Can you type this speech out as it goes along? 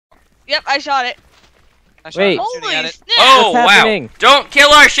Yep, I shot it. Wait. Holy At it. snap! Oh, What's wow. happening? Don't kill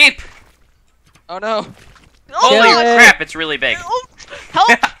our sheep! Oh no. Oh Holy god! crap, it's really big.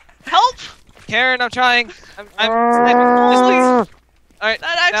 Help! Help! Karen, I'm trying. I'm Alright, Alright,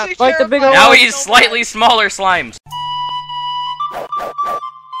 that actually fight the big terrified Now me he's so slightly smaller slimes.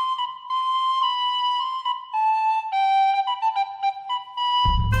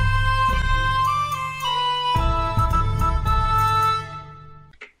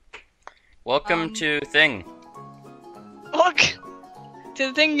 Welcome to Thing. bad. Look! To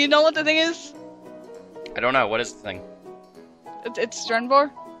the thing, you know what the thing is? I don't know, what is the thing? It's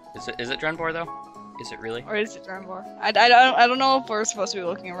Drenbor? Is it Drenbor though? Is it really? Or is it Drenbor? I don't know if we're supposed to be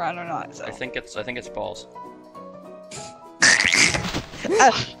looking around or not, so. I think it's balls.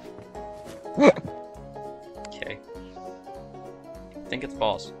 Okay. I think it's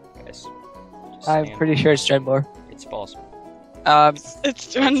balls, guys. Just I'm saying. pretty sure it's Drenbor. It's balls.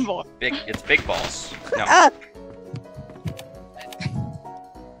 It's Drenbor. It's big balls. No.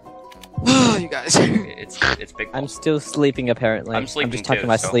 Oh, you guys. It's big balls. I'm still sleeping apparently. I'm sleeping I'm just talking too,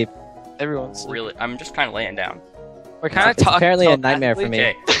 my so- sleep. Everyone's sleeping. Really, I'm just kind of laying down. We're kind of It's talking. apparently a nightmare for me.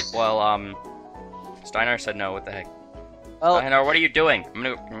 Okay. Well, Steinarr said no. What the heck? Well, Steinarr, what are you doing? I'm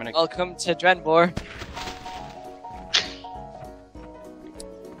gonna. welcome to Drenbor.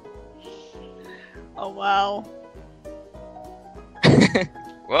 Oh wow.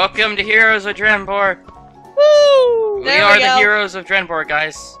 Welcome to Heroes of Drenbor. Woo! We There are we the go. heroes of Drenbor,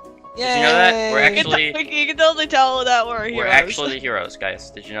 guys. Did you know that? We're Yay! actually You can totally tell that we're heroes. we're actually the heroes, guys.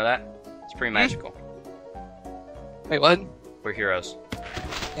 Did you know that? It's pretty magical. Wait, what? We're heroes.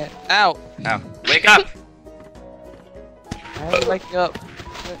 Yeah. Ow! Now, wake up! How do you wake me up?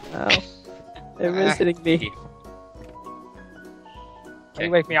 Ow. They're visiting me. How do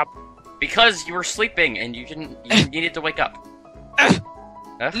you wake me up? Because you were sleeping and you needed to wake up.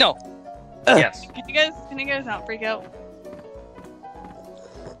 Huh? No. Yes. Can you guys not freak out?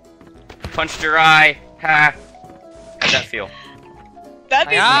 Punched your eye. Ha. How'd that feel? That'd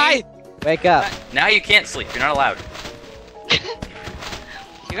be Hi! Wake up. Now you can't sleep. You're not allowed.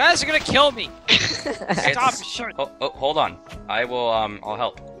 You guys are gonna kill me! It's- Stop! Shut! Oh, hold on. I will. I'll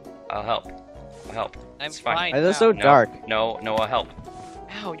help. I'll help. I'm It's fine. fine. Why is it now. so No, dark? No, I'll help.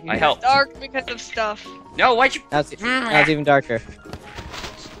 Ow, you I helped. dark because of stuff. No, why'd you? Now it's even darker.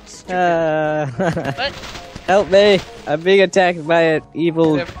 What? Help me! I'm being attacked by an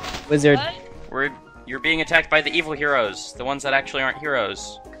evil wizard. What? You're being attacked by the evil heroes, the ones that actually aren't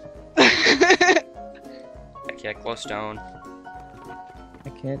heroes. Heck yeah, glowstone. I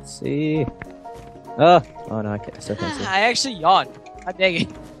can't see. Oh no, I still can't see. I actually yawned. God dang it.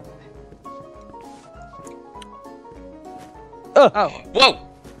 Oh. Oh. Whoa!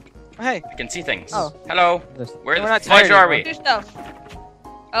 Hey. I can see things. Oh. Hello. This Where We're the not fudge tired are anymore. we? Do stuff.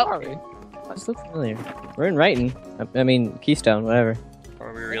 Oh. Sorry. this looks familiar. We're in Wrighton. I mean Keystone, whatever.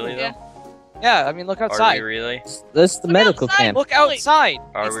 Are we really Yeah. though? Yeah, I mean, look Are we outside. really? This is the Look medical outside. camp. Look outside!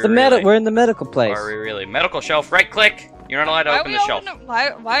 Are It's we the really? We're in the medical place. Are we really? Medical shelf. Right click. You're not allowed to open the shelf.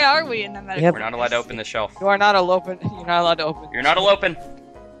 Why are we in the medical? have- We're not allowed to open the shelf. You are not open. You're not allowed to open. You're not allowed open.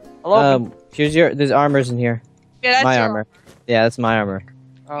 Open. Here's there's armors in here. Yeah, that's my your- armor. Yeah, that's my armor.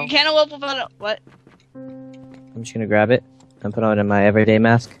 Oh. You can't open it. What? I'm just gonna grab it and put on it in my everyday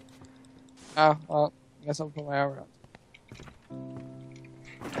mask. Oh, well, I guess I'll put my armor on.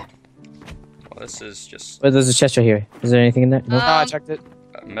 Well, this is just Wait, there's a chest right here. Is there anything in there? No. No, I checked it.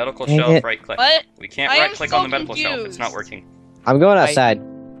 a medical Dang shelf. it. Right click. What? We can't I am right click so on the medical shelf. It's not confused. working. I'm going outside.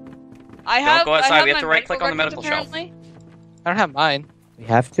 I have. go outside, I have we have my to right-click on the records, medical shelf. apparently. I don't have mine. We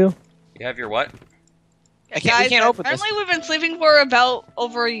have to. You have your what? We Guys, can't open this. apparently we've been sleeping for about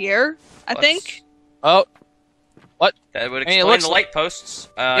over a year. I Let's- think. Oh, That would I mean, it explain looks the light posts.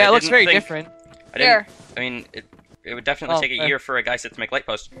 yeah, it looks very different. I Here. didn't. I mean, it would definitely Oh, take a fair. year for a guy set to make light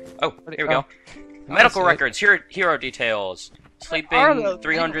posts. Oh, What- here we oh. go. Medical I see it. records. Hero details. are Sleeping those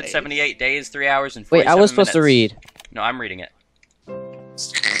 378 days, 3 hours, and 47 Wait, I was supposed to minutes. read. No, I'm reading it.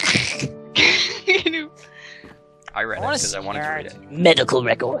 I read it wanna because I see wanted to that. read it. Medical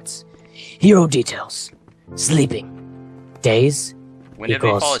records. Hero details. Sleeping. Days. When did we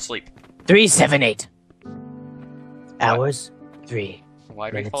Equals- fall asleep? 378. Hours. 3. Why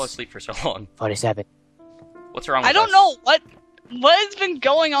did we fall Minutes. asleep for so long? 47. What's wrong with I don't us? know what has been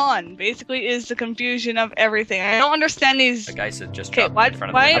going on. Basically, is the confusion of everything. I don't understand these. A guy said just Okay, jumped why in front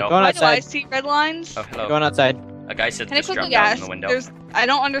of the why window. Going why do I outside. see red lines? Oh, hello. Going outside. A guy said Can I just quickly jumped out ask? from the window. I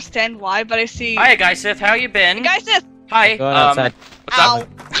don't understand why, but I see. Hi, Guy Sith. How you been? Guys, this. Hi. Going outside. What's Ow.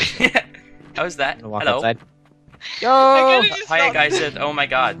 up? How's that? I'm gonna walk Hello. outside. Yo, I could've just Hi, stopped. Guy Sith. Oh my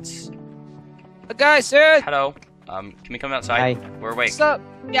God. a guy said. Hello. Can we come outside? Hi. We're awake. What's up?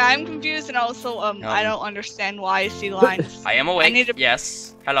 Yeah, I'm confused, and also I don't understand why I see lines. I am awake. need to-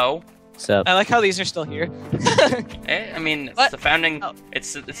 Yes. Hello. What's up? I like how these are still here. I mean, it's What? the founding. Oh.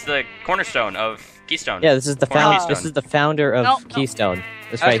 It's the cornerstone of Keystone. Yeah, this is the Corner founder. This Keystone. is the founder of No, no. Keystone.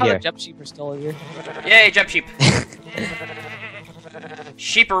 It's I like right how here. the jump sheep are still here. Yay, jump sheep.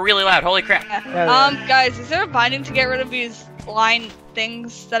 Sheep are really loud. Holy crap. Guys, is there a binding to get rid of these line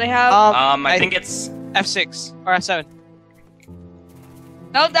things that I have? I think it's. F6 or F7.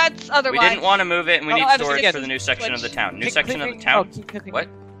 No, that's We otherwise. didn't want to move it, and we Oh, need I was storage thinking for the new section of the town. New Click, section click, of the click. Oh, town. keep clicking. What?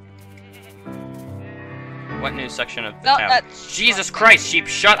 What new section of the No, town? that's. Jesus Christ, sheep!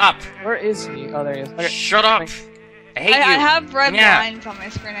 Shut up! Where is he? Oh, there he is. Okay. Shut up! I hate I you. have red Yeah. lines on my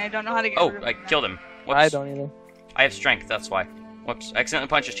screen. I don't know how to get Oh, rid of I them. killed him. Whoops. I don't either. I have strength. That's why. Whoops! I accidentally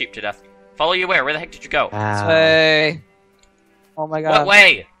punched a sheep to death. Follow you where? Where the heck did you go? Wow. Say. Oh my god. What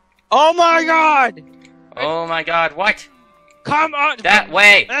way? Oh my god! Oh my God! What? Come on! That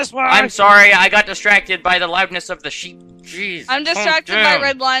way! This way! I'm sorry. I got distracted by the loudness of the sheep. Jeez. I'm calm distracted by down.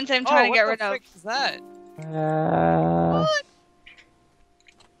 red lines I'm trying to get rid of. What the frick is that?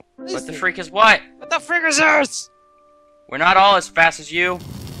 What the freak is what? What the frick is this? We're not all as fast as you.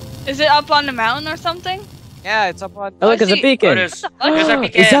 Is it up on the mountain or something? Yeah, it's up on. Oh, look, it's a see. Oh, beacon. there's a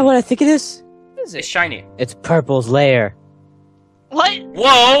beacon. Is that what I think it is? What is It's it? shiny. It's Purple's lair. What?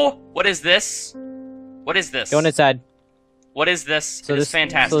 Whoa! What is this? What is this? Going inside. What is this? So It is this,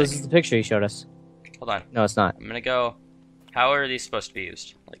 fantastic. So this is the picture you showed us. Hold on. No, it's not. I'm gonna go. How are these supposed to be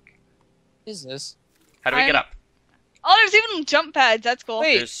used? Like, What is this? how do we get up? Oh, there's even jump pads. That's cool.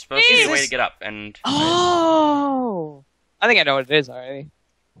 Wait. There's supposed to be a way this- to get up, and Oh! I think I know what it is already.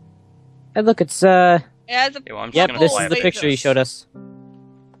 Hey, look, it's Yeah, it's a yeah, well, I'm just Yep, gonna this fly is up. the wait, picture you this. showed us.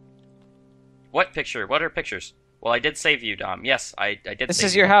 What picture? What are pictures? Well, I did save you, Dom. Yes, I did. This save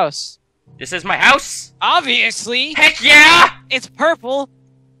is you. your house. This is my house. Obviously! Heck yeah! It's purple!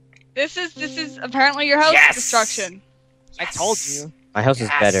 This is apparently your house Yes! construction. I told you. My house is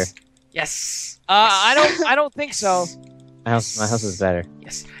better. Yes. I don't think so. My house is better.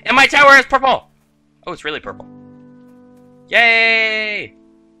 Yes. And my tower is purple. Oh, it's really purple. Yay!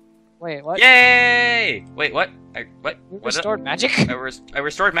 Wait, what? Yay! Wait, what? What? We What? restored magic? I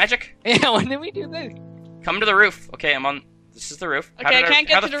restored magic? Yeah, when did we do this? Come to the roof. Okay, I'm on. This is the roof. Okay, I can't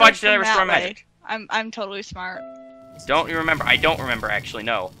get how to the the fudge roof did I from restore that way. magic? I'm totally smart. Don't you remember? I don't remember actually.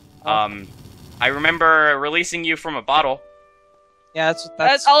 No. Oh. I remember releasing you from a bottle, Yeah, that's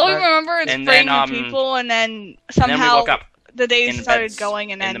That's all I remember is And spraying then, the people, and then and somehow then we woke up the days in the started beds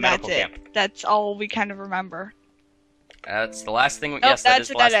going, and in then the that's medical it. camp. That's all we kind of remember. That's the last thing. Nope, Yes, that that's is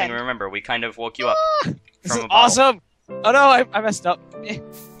the a last dead thing we end. remember. We kind of woke you up This from is a bottle. awesome! Oh no, I messed up. You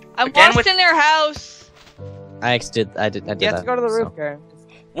I'm Again lost with- in their house. I did have that. to go to the so. roof, Karen.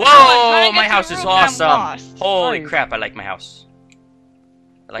 Whoa! I'm trying to My get to house the is roof and I'm awesome. lost. Holy Sorry. crap! I like my house.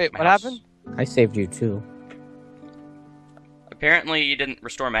 I like Wait, my what house. happened? I saved you too. Apparently, you didn't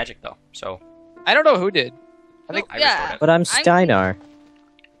restore magic though. So, I don't know who did. I think I yeah. restored it. But I'm Steinar.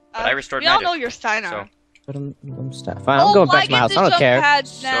 But I restored we all magic, know you're Steinarr. So, But I'm Steinar. Fine, I'm going back to my house. I don't care.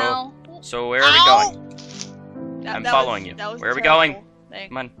 Pads now. so where are we going? I'm That following was- you. that was Where are we terrible going? thing.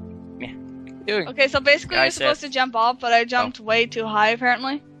 Come on. doing. Okay, so basically Yeah, I you're supposed said- to jump off, but I jumped way too high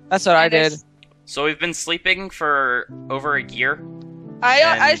apparently. That's what I And did. it's- So we've been sleeping for over a year. I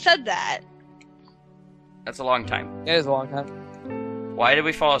And- said that. That's a long time. It is a long time. Why did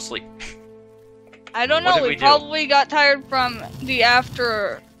we fall asleep? I don't What know. did We we do? probably got tired from the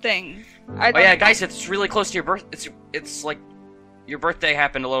after thing. I Oh don't yeah, know. guys, it's really close to your birth. It's like your birthday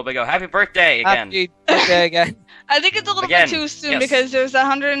happened a little bit ago. Happy birthday again. Happy birthday again. I think it's a little Again, bit too soon yes. because there's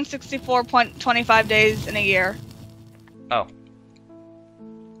 164.25 days in a year.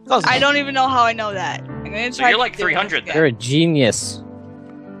 Close I enough. don't even know how I know that. I'm gonna So try you're to like do 300 this then. You're a genius.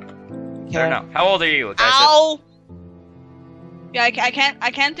 I don't know. How old are you, guys? Ow! Yeah,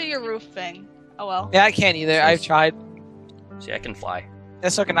 I can't do your roof thing. Oh well. Yeah, I can't either. I've tried. See, I can fly. Yeah,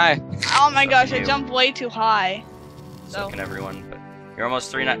 so can I. Oh my So gosh, can I you. jumped way too high. So So can everyone. But you're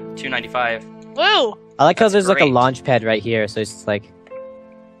almost 295. woo! I like how That's there's like a great. launch pad right here, so it's just like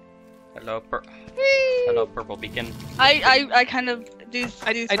Hello, hello, purple beacon. I kind of these I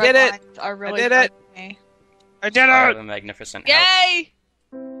rid did it. lines are really did it. bugging me. I did I it! have a magnificent house. Yay!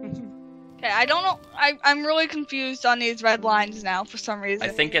 Okay, I don't know. I'm really confused on these red lines now for some reason.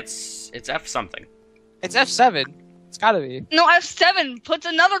 I think it's F something. It's F7. It's gotta be. No, F7 puts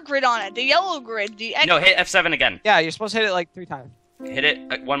another grid on it. The yellow grid. The X. No, hit F7 again. Yeah, you're supposed to hit it like 3 times. Hit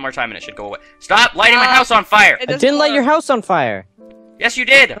it one more time and it should go away. Stop lighting my Uh, house on fire! It I doesn't didn't light your work. house on fire. Yes, you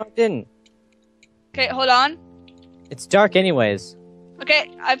did! No, I didn't. Okay, hold on. It's dark anyways.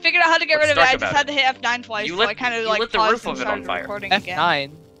 Okay, I figured out how to get Let's rid of it. talk I just about had to hit F9 twice, You so I lit- kind of you like lit the paused roof and of it on started fire. recording again.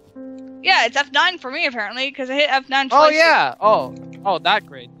 F9. Yeah, it's F9 for me apparently because I hit F9 twice. Oh yeah. Oh, that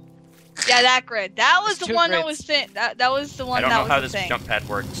grid. Yeah, that grid. That was There's the two one that grids. was thing. That was the one I don't that know was how the this thing. jump pad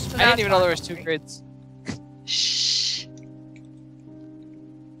works. So I now didn't it's even know fine. there was 2 grids. Shh.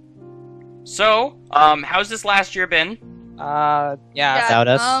 So, how's this last year been? Yeah. Without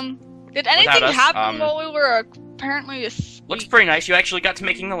us? Did anything Without us, happen while we were apparently asleep? Looks pretty nice. You actually got to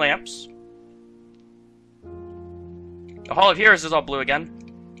making the lamps. The Hall of Heroes is all blue again.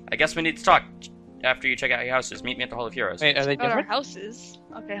 I guess we need to talk after you check out your houses. Meet me at the Hall of Heroes. Wait, are they About our different? houses.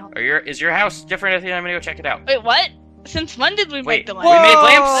 Okay. Hold on. Is your house different? I think I'm gonna go check it out. Wait, what? Since when did we Wait, make the we lamp? made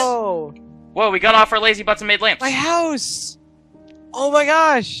lamps? Whoa! Whoa, we got off our lazy butts and made lamps. My house! Oh my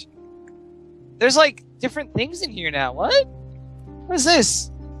gosh! There's like different things in here now. What? What is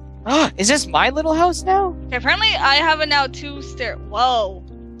this? Is this my little house now? Okay, apparently I have a now 2 stair. Whoa.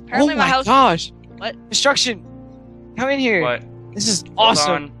 Apparently Oh my my house. gosh! What? Destruction! Come in here. What? This is Hold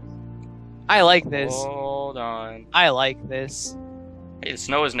awesome. on. I like this. Hold on. I like this. Hey, the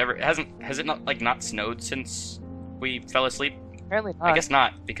snow has never has it not snowed since we fell asleep? Apparently not. I guess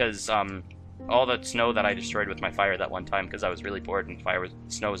not, because all the snow that I destroyed with my fire that one time because I was really bored and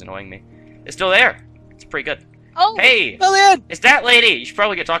snow was annoying me. It's still there. It's pretty good. Oh. Hey, Lillian! it's that lady. You should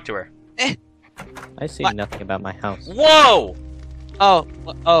probably go talk to her. I see What? nothing about my house. Whoa! Oh,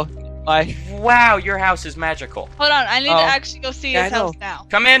 bye. Wow, your house is magical. Hold on, I need Oh. to actually go see Yeah, his I know. house now.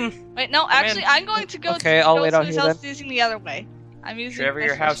 Come in, Wait, no, actually, I'm going to go Okay, to, I'll go wait to out his here house using the other way. I'm using Trevor. the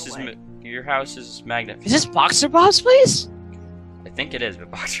Your house special is way. magnificent. Is this Boxer Bob's place? I think it is, but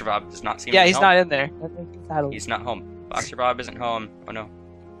Boxer Bob does not seem. Yeah, to be he's home. not in there. I think he's out. He's not home. Boxer Bob isn't home. Oh no.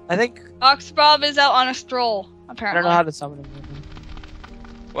 I think Box Bob is out on a stroll, I apparently. don't know how to summon him.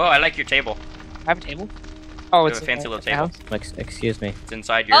 Whoa, I like your table. I have a table. Oh, You it's have a fancy in little the table. house? Excuse me. It's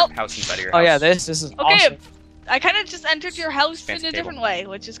inside your Oh. house, inside of your Oh house. yeah, this is Okay, awesome. I kind of just entered your house in Fancy a table. different way,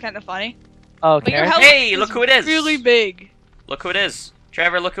 which is kind of funny. Oh, But your Karen? house Hey, is look who it is. really big. Look who it is.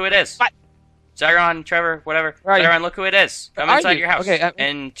 Trevor, look who it is. What? Zyron, Trevor, whatever. Where are you? Zyron, look who it is. Come Where are inside you? your house. Okay,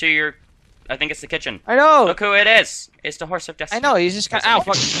 and to your... I think it's the kitchen. I know. Look who it is. It's the horse of destiny. I know. He's just kind of.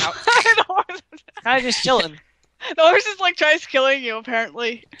 Ow, fuck. Ow. Kind of just chilling. The horse is like tries killing you,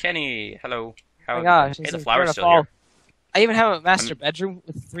 apparently. Kenny, hello. Oh How my gosh. Hey, he's the like, flower's "You're still gonna here. fall." I even have a master bedroom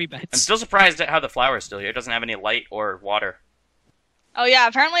with 3 beds. I'm still surprised at how the flower's still here. It doesn't have any light or water. Oh yeah,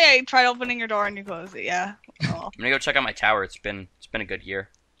 apparently I tried opening your door and you closed it. Yeah. Oh. I'm gonna go check out my tower. It's been a good year.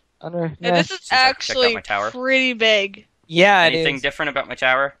 Under. Yeah, this is Since I checked out actually my tower. pretty big. Yeah, it Anything is. different about my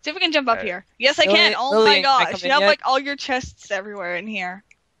tower? See if we can jump up Alright. here. Yes, I Lily- can. Oh Lily, my can I come gosh, in you have yet? like all your chests everywhere in here.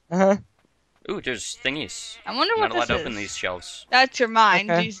 Uh-huh. Ooh, there's thingies. I wonder I'm what not allowed this to open is. these shelves. That's your mine.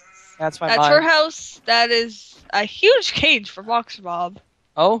 Okay. Jeez. That's my That's mind. your house. That is a huge cage for Boxer Bob.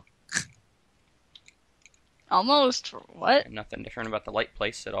 Oh, Almost. For what? Nothing different about the light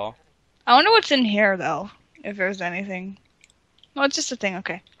place at all. I wonder what's in here though. If there's anything. No, it's just a thing.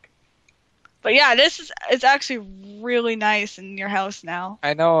 Okay. But yeah, this is it's actually really nice in your house now.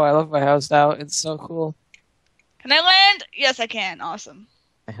 I know. I love my house now. It's so cool. Can I land? Yes, I can. Awesome.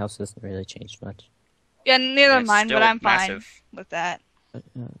 My house hasn't really changed much. Yeah, neither It's mine, but still I'm massive. fine with that.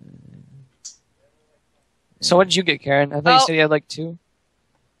 So what did you get, Karen? I thought Oh. you said you had like 2.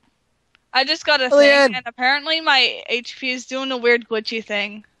 I just got a Lillian! thing, and apparently my HP is doing a weird glitchy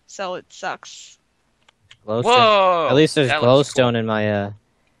thing, so it sucks. Glowstone. Whoa! At least there's That looks glowstone in my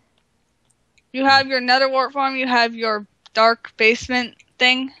You have your nether wart farm, you have your dark basement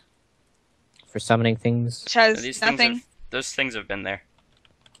thing, for summoning things. which cool. has These nothing. those things have been there.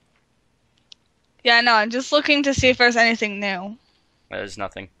 Yeah, no, I'm just looking to see if there's anything new. There's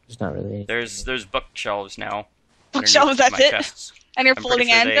nothing. There's not really. There's bookshelves now. Bookshelves, underneath that's my it? chests. And your I'm floating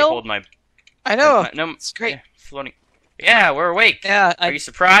pretty sure they anvil? hold my. I know. No, It's great. yeah, floating. Yeah, we're awake. Yeah, Are you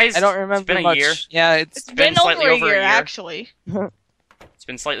surprised? I don't remember It's been much. a year. Yeah, It's been been slightly over a over a year, year. actually. It's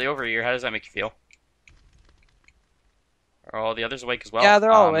been slightly over a year. How does that make you feel? Are all the others awake as well? yeah,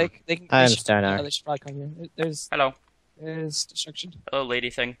 they're all awake. They can. I they should- understand yeah, now. they should probably come here. Hello, There's destruction. hello,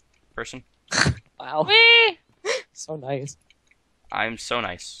 lady thing, person. Wow, Whee! so nice. I'm so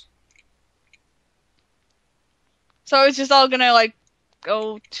nice. So it's just all gonna, like,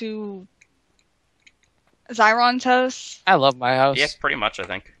 go to Zyron's house? I love my house. Yeah, pretty much. I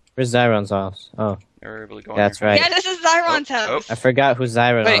think Where's Zyron's house? Oh, we're able to go. that's in here. right. Yeah, this is Zyron's Oh, house. I forgot who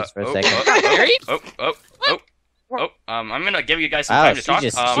Zyron Wait. was for a Oh, second. I'm gonna give you guys some Wow, time to she talk.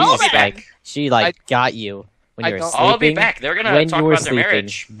 just, I'll she be just back. like, she like got you when I you were don't- sleeping. I'll be back. They're gonna When talk you were about their sleeping,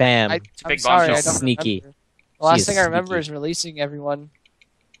 marriage. bam. I, It's a I'm big sorry, I bombshell. don't Sneaky. remember. The last She is thing I remember sneaky. is releasing everyone.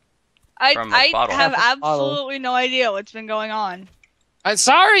 From a I bottle. have From a bottle. absolutely no idea what's been going on. I'm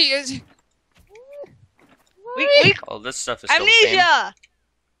sorry. We Oh, this stuff is still the same. amnesia.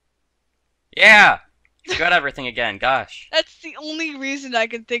 Yeah! You got everything again, gosh. That's the only reason I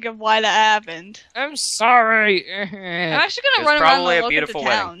can think of why that happened. I'm sorry. I'm actually gonna It was run around probably and a look at the beautiful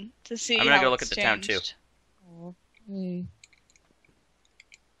wedding. town to see. I'm gonna how go look it's at the town, too. changed.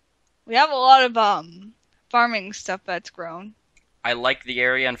 We have a lot of farming stuff that's grown. I like the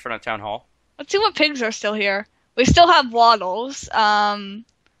area in front of Town Hall. Let's see what pigs are still here. We still have waddles.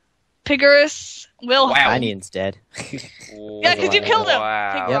 Pigorus, Will. Wow. Onion's dead. Yeah, because you killed him.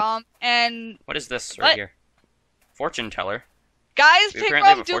 Wow. Pigrom. And What is this right What? here? Fortune teller. guys, We apparently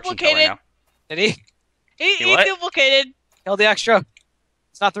have Pigrom a fortune teller duplicated. now. Did he? He what? duplicated. Kill the extra.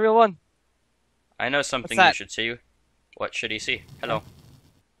 It's not the real one. I know something What's you that? should see. What should he see? Hello.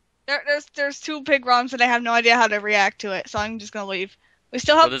 There's two Pigroms and I have no idea how to react to it, so I'm just gonna leave. We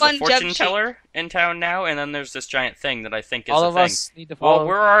still So have there's fun a fortune gem teller in town now, and then there's this giant thing that I think is All a of thing. us need to follow. Well,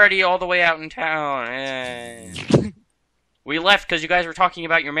 we're already all the way out in town. We left because you guys were talking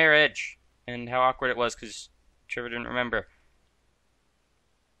about your marriage and how awkward it was because Trevor didn't remember.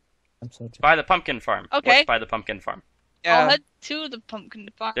 I'm so By the pumpkin farm. Okay. What's by the pumpkin farm? I'll Yeah. head to the pumpkin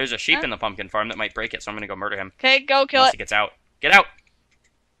farm. There's a sheep in the pumpkin farm that might break it, so I'm gonna go murder him. Okay, go kill Unless it. he gets out. Get out!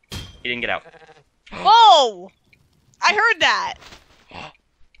 He didn't get out. Whoa! I heard that.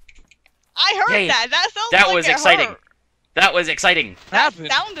 I heard Yay. that. That sounds That like was it exciting. hurt. That was exciting. That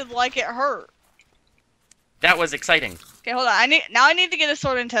happened? sounded like it hurt. That was exciting. Okay, hold on. I need to get a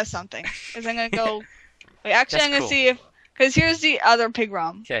sword and test something. Because I'm gonna go. Wait, actually, That's I'm gonna cool. see if. Because here's the other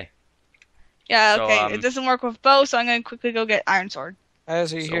Pigrom. Okay. Yeah, So, okay. It doesn't work with bow, so I'm gonna quickly go get iron sword.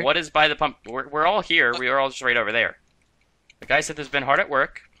 As he So here. what is by the pump? We're all here. We are all just right over there. The guy said there's been hard at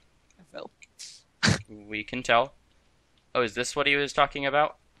work. I fell. We can tell. Oh, is this what he was talking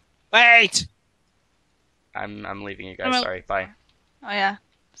about? Wait. I'm leaving you I'm guys. a- Sorry. Bye. Oh yeah,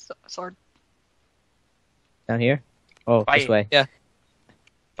 sword. Down here? Oh, Bye. this way.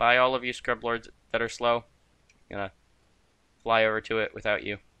 Bye, all of you scrub lords that are slow. Gonna fly over to it without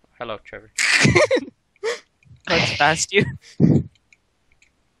you. Hello, Trevor. That's past you.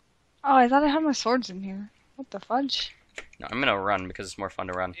 Oh, I thought I had my swords in here. What the fudge? No, I'm gonna run because it's more fun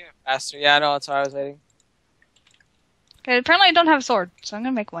to run. Faster. Yeah, I know. That's why I was waiting. Okay, apparently I don't have a sword, so I'm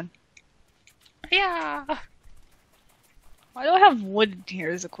gonna make one. Yeah. Why do I have wood in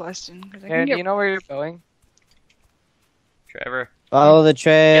here is a question. 'Cause I Karen, can do get... you know where you're going? Trevor, Follow the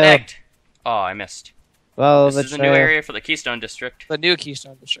trail. connect. Oh, I missed. Follow This the is a trail. new area for the Keystone District. The new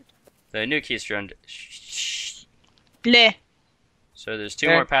Keystone District. The new Keystone. Bleh. So there's two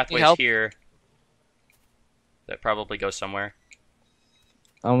Karen, more need pathways help? here that probably go somewhere.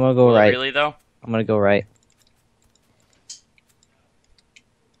 I'm gonna go Will it right. Really though? I'm gonna go right.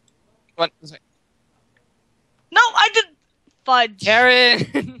 What? No, I did. Fudge. Karen.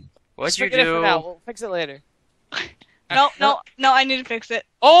 What'd Just you forget it for do? now. We'll fix it later. No, I need to fix it.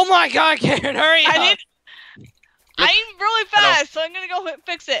 Oh my God, Karen, hurry up! I'm really fast, so I'm gonna go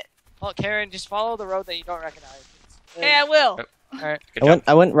fix it. Well, Karen, just follow the road that you don't recognize. Okay, I will. Alright. Good I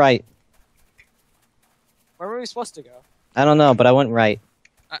job. went right. Where were we supposed to go? I don't know, but I went right.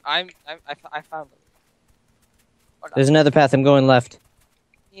 I found it. Hold on. There's another path. I'm going left.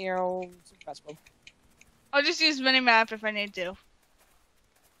 I'll just use minimap if I need to.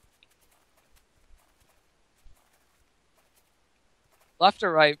 Left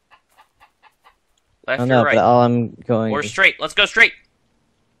or right? I Left don't or know, right? but all I'm going Or is straight. Let's go straight.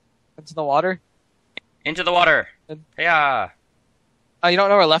 Into the water? Into the water. Good. Yeah. Oh, you don't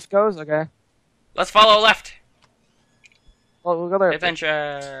know where left goes? Okay. Let's follow left. Well, we'll go there.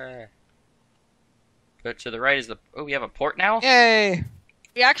 Adventure. But to the right is the. Oh, we have a port now. Yay!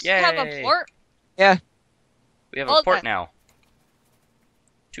 We actually have a Yay. port. We have a Hold port that. now.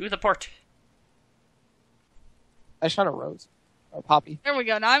 To the port. I just found a rose. Or a poppy. There we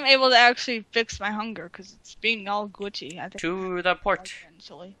go. Now I'm able to actually fix my hunger because it's being all glitchy. I think. To the port.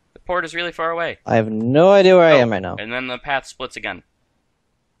 Eventually. The port is really far away. I have no idea where I Oh, am right now. And then the path splits again.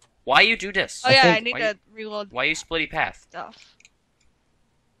 Why you do this? Oh yeah, I think- need Why to reload Why you splitty path? stuff.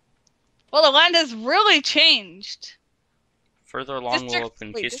 Well, the land has really changed. Further along District- will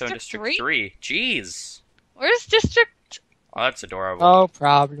open wait, Keystone District District 3. Jeez. Where's District? Oh, that's adorable. No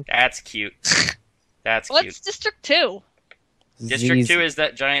problem. That's cute. That's What's cute. District 2? District Z's. 2 is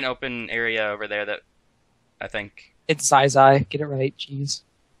that giant open area over there that I think It's Zai. Get it right. Jeez.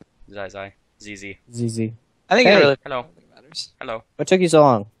 Zai ZZ. ZZ. I think Hey. it really Hello. matters. Hello. What took you so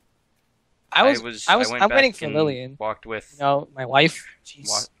long? I went I'm back waiting for and Lillian. Walked with. You know, my wife. Jeez.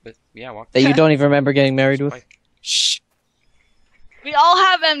 Walked. That you don't even remember getting married with? Shh. We all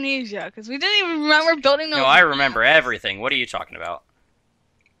have amnesia because we didn't even remember building those. No, I remember everything. What are you talking about?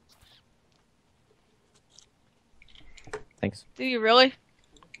 Thanks. Do you really?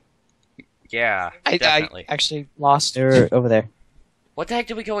 Yeah, I definitely. actually lost. They're over there. What the heck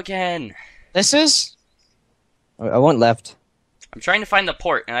did we go again? This is? I went left. I'm trying to find the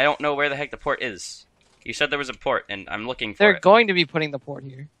port, and I don't know where the heck the port is. You said there was a port, and I'm looking for They're it. going to be putting the port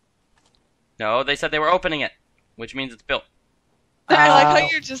here. No, they said they were opening it, which means it's built. I like how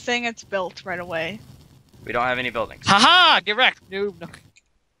you're just saying it's built right away. We don't have any buildings. Haha! Get wrecked, noob. No.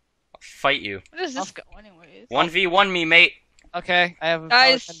 I'll fight you. Where does this go anyways? 1v1 me, mate. Okay, I have a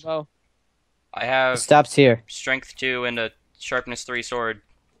Guys. power 10 bow. I It have stops here. strength 2 and a sharpness 3 sword.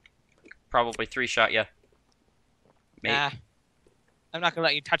 Probably 3-shot ya. Mate, Nah. I'm not gonna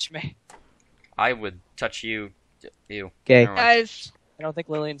let you touch me. I would touch you. You. Okay. Never mind. Guys, I don't think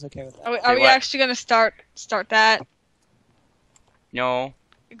Lillian's okay with that. are we Say what? actually gonna start that? No,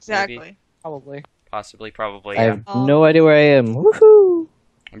 Exactly. Probably. possibly, probably. I Yeah. have no idea where I am. Woohoo!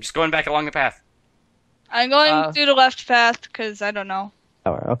 I'm just going back along the path. I'm going through the left path because I don't know.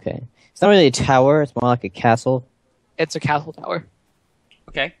 Tower. Okay. It's not really a tower. It's more like a castle. It's a castle tower.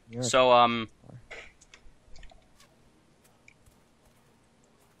 Okay. You're- So,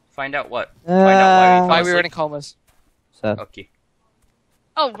 find out what? Find out why Why we we fell were in asleep. comas. So Okay.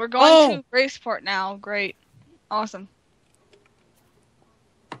 Oh, we're going to Graceport now. Great. Awesome.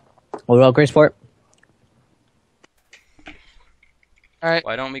 we'll go Graceport. Alright.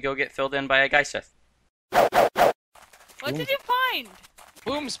 Why don't we go get filled in by a Geiseth? What did you find?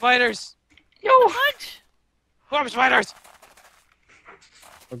 Boom spiders! Yo, what? Boom spiders!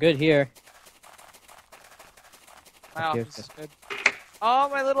 We're good here. Wow, Here's this is good. Oh,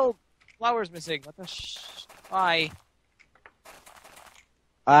 my little flower's missing. What the Why?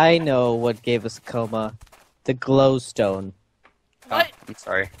 I know what gave us coma. The glowstone. What? Oh, I'm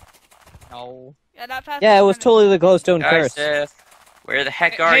sorry. No. Yeah, that path. Yeah, is it was kinda- totally the glowstone curse. Geiseth, where the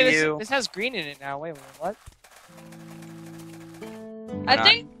heck are Hey, this, you? This has green in it now. Wait a minute, what? I Not-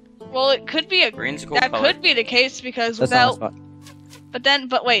 think. Well, it could be a. Green's a cool That color. could be the case because That's not without. a spot.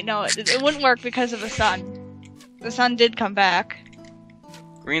 But wait, no, it wouldn't work because of the sun. The sun did come back.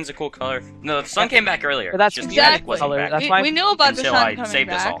 Green's a cool color. No, the sun came back earlier. But that's Just the exactly attic wasn't color. back That's We, why- we knew about the until sun I coming saved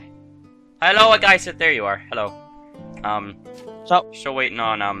us back. all. Hello, Geiseth. There you are. Hello. So, Still waiting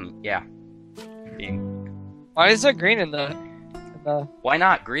on yeah. Being. why is there green in the... Why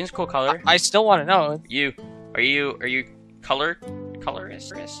not? Green's a cool color. I still want to know. Are you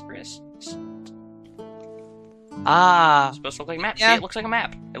colorist? Ah. Supposed to look like a map. Yeah. See, it looks like a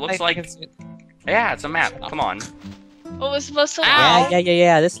map. It looks I like can see it. yeah, it's a map. Come on. What was supposed to Ow.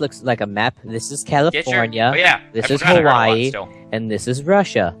 Yeah. This looks like a map. This is Get your. California, Oh yeah. This I is forgot I heard a lot Hawaii. still. and this is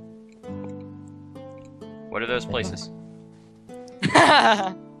Russia. What are those places?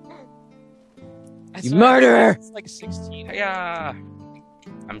 I You swear, murderer! It's like 16. Yeah.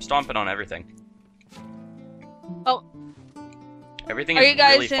 I'm stomping on everything. Oh. Everything Are is you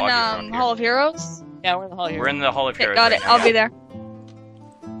guys really in foggy around here. Hall of Heroes? Yeah, we're in the hall here. We're in the Hall of Okay, Heroes. got right it. now, I'll yeah. be there.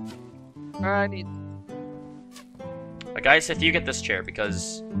 I need... But guys, if you get this chair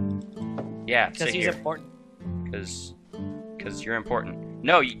because yeah, Because sit he's here. important. Because you're important.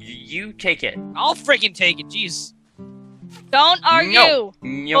 No, you take it. I'll freaking take it, jeez. Don't argue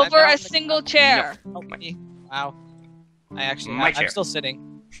No. over a single chair. Help me. Wow. I actually My I'm chair. still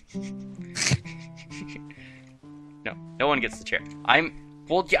sitting. No one gets the chair.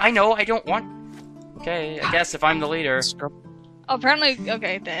 Well, yeah, I know. I don't want. Okay, I guess if I'm the leader. Oh, apparently,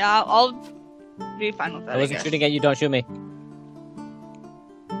 okay. I'll be fine with that. I wasn't guess. shooting at you. Don't shoot me.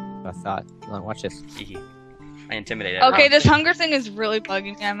 I thought. Come on, watch this. I intimidated. Okay, this hunger thing is really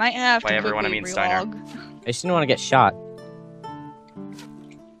bugging me. I might have By to everyone, I quickly mean Steinarr. relog. I just didn't want to get shot.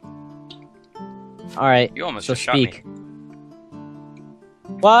 All right. You almost So just shot speak.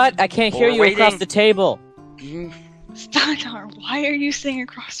 What? I can't hear We're you across waiting. the table. me. Steinarr, why are you sitting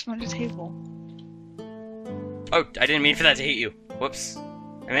across from the table? Oh, I didn't mean for that to hit you. Whoops.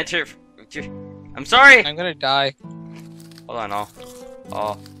 I meant to. I'm sorry. I'm gonna die. Hold on,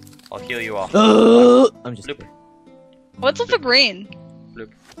 I'll heal you all. I'm just Bloop. kidding. What's with the green?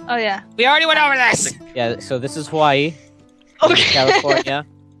 Bloop. Oh yeah. We already went over this! Yeah. So this is Hawaii, this is Okay. California,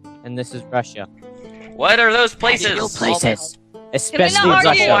 and this is Russia. What are those Ideal places? places. Especially not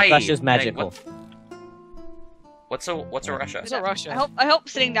Russia. argue? Russia's Like, magical. What's a Russia? There's a Russia. I hope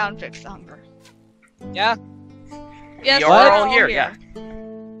sitting down fixed the hunger. Yeah? Yes, You're we're all here, yeah.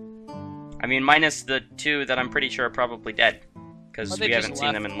 I mean, minus the two that I'm pretty sure are probably dead. Because Well, they we just haven't seen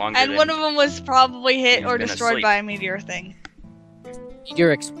left. them in longer And than... one of them was probably hit He's or been destroyed asleep. by a meteor thing.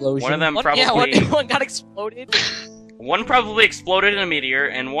 Meteor explosion. One of them One, probably... yeah, one got exploded. One probably exploded in a meteor,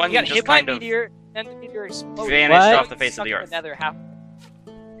 and one You got just hit by a kind of meteor, then the meteor exploded. vanished What? off the face of Stuck the in earth. Nether half.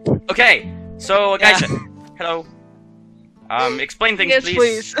 Okay, so Yeah. guys, hello. Explain things, Yes,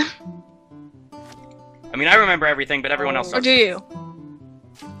 please. please. I mean, I remember everything, but everyone else Or does. do you?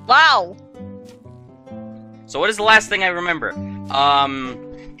 Wow. So what is the last thing I remember?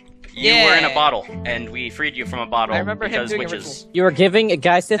 You were in a bottle, and we freed you from a bottle. I remember him because doing a witches. You were giving a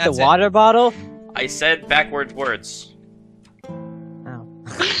guy Sith a That's it. water bottle? I said backwards words. Ow.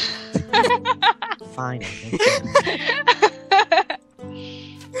 Fine. I think.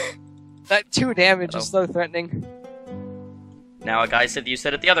 That 2 damage Oh. is so threatening. Now a guy said you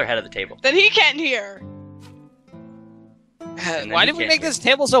said at the other head of the table. Then he can't hear. then Why he did we can't make hear. this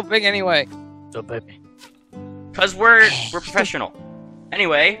table so big anyway? So baby. Cause we're professional.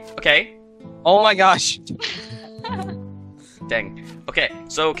 Anyway, okay. Oh my gosh. Dang. Okay,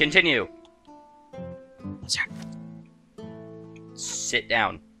 so continue. Sir. Sit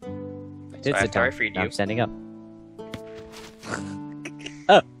down. I did So sit after down. I freed Now you. I'm standing up.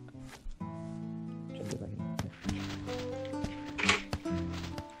 Oh.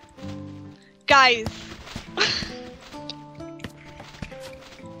 Guys.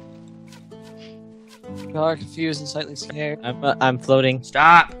 We are confused and slightly scared. I'm floating.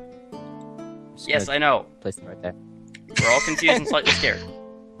 Stop! Just Yes, gonna I know. place it right there. We're all confused and slightly scared.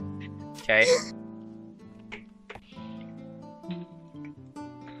 Okay.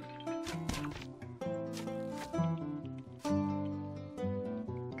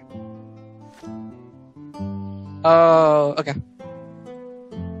 Oh, okay.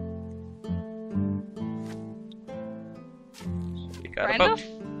 We got a Randolph?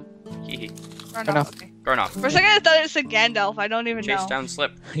 boat. Hee hee. Randolph. Okay. Gurnok. For a second, I thought it said Gandalf. I don't even Chase know. down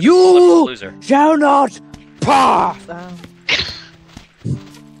Slip. Slip's the You loser. shall not pass.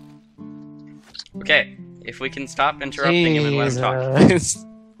 Okay, if we can stop interrupting him and let him talk. Jesus.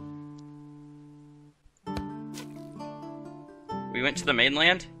 We went to the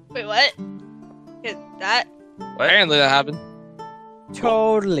mainland? Wait, what? Is that? What? Apparently that happened.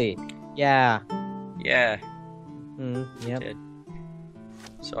 Totally. Yeah. Yeah. Yep. Did.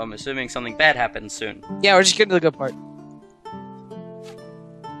 So I'm assuming something bad happens soon. Yeah, we're just getting to the good part.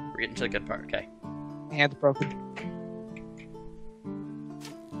 We're getting to the good part, okay. My hand's broken.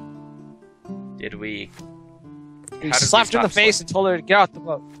 Did we... He How did we slapped her in the stop face Slip? and told her to get off the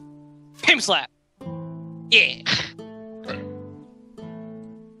boat. Pim slap! Yeah!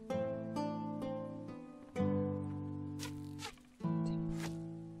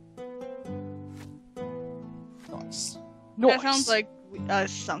 Nice. That sounds like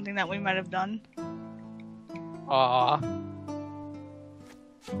something that we might have done. Aww.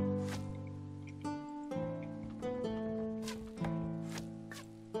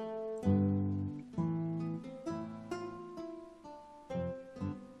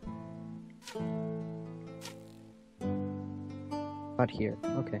 Not here.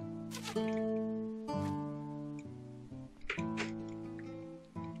 Okay.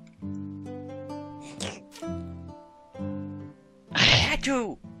 I had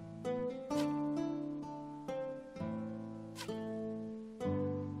to!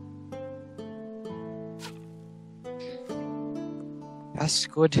 That's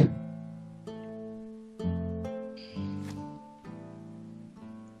good.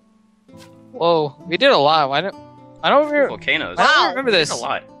 Whoa, we did a lot. I don't remember. Volcanoes. I don't Wow. remember There's this. a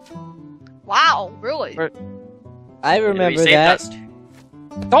lot. Wow, really? Or- I Did we remember save that. dust?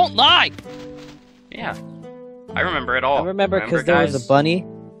 Don't lie. Yeah. I remember it all. I remember because there was guys, a bunny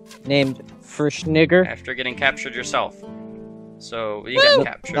named Frischnigger. after getting captured yourself. So you Woo! got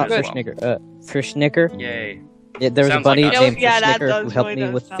captured Not as well. Frischnigger. Frischnicker. Yay. Yeah, there was a Sounds bunny like us. named Yeah, that Frischnicker does who helped really me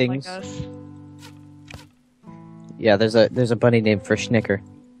does with sound things. like us. Yeah, there's a bunny named Frischnicker.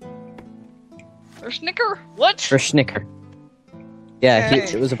 Or Snicker? What? Frischnicker. Yeah,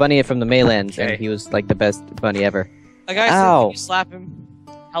 Okay. it was a bunny from the Maylands, Okay. and he was like the best bunny ever. A guy Ow. said, "Can you slap him?"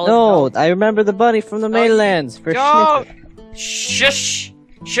 Hell No, I remember the bunny from the No, Maylands. Go! Frischnicker. Shush!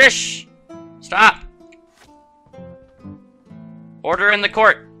 Shush! Stop! Order in the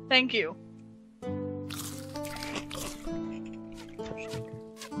court. Thank you.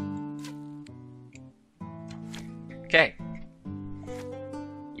 Okay.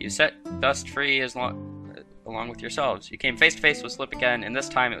 You set Dust free along with yourselves. You came face to face with Slip again, and this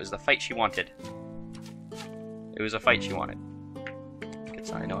time it was the fight she wanted. It was a fight she wanted.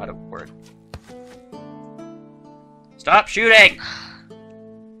 Because I know how to word. Stop shooting!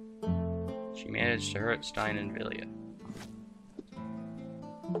 She managed to hurt Stein and Villia.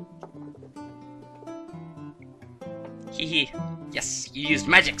 Hee hee. Yes, you used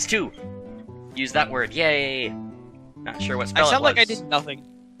magics too! Use that word, yay! Not sure what spell I sound it was. like I did nothing.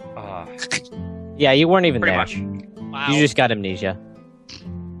 Ah, Yeah, you weren't even pretty there. much. Wow. You just got amnesia.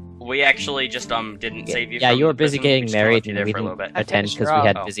 We actually just didn't save you. Yeah, from you were the busy prison. getting We just left married, you and there we for a little didn't bit. attend finished because her we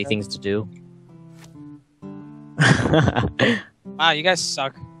had off. busy things to do. Wow, you guys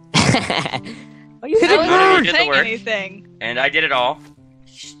suck. Oh, you I hit it None of you wasn't did the saying work. anything. And I did it all.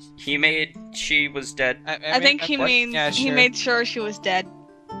 He made. She was dead. I think he what? means Yeah, he sure. made sure she was dead.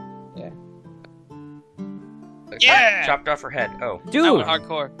 Yeah! Chopped off her head. Oh. Dude, That went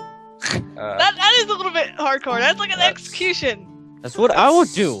hardcore. That is a little bit hardcore. That's like an That's- execution. that's what I would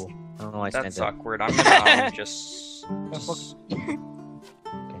do. I don't know why I That's stand up. awkward. I'm gonna just.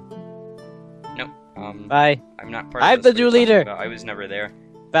 Nope. Bye. I'm not part I'm of this. the new What are you talking leader. about? I was never there.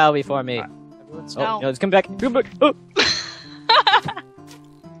 Bow before me. Everyone's Oh, No. no, it's come back. Come back. Oh.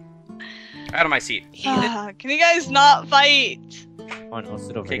 Out of my seat. Can you guys not fight? Come on, I'll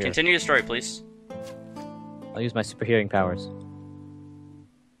sit over Okay, here. continue your story, please. I'll use my super hearing powers.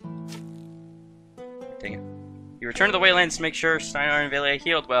 Dang it. You returned to the Waylands to make sure Steinarr and Velia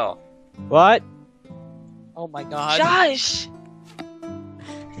healed well. What? Oh my god. Josh!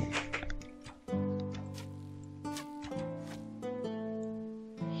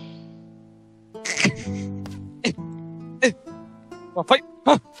 Well, fight!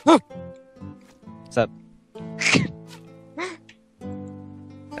 What's up?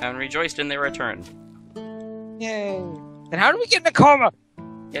 And rejoiced in their return. Yay. Then how did we get in a coma?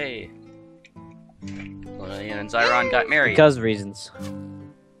 Yay. Lillian and Zyron got married. Because reasons.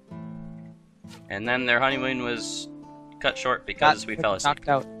 And then their honeymoon was cut short because we fell asleep. Knocked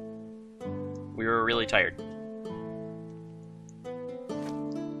out. We were really tired.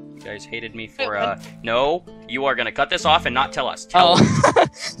 You guys hated me for, No, you are gonna cut this off and not tell us. Tell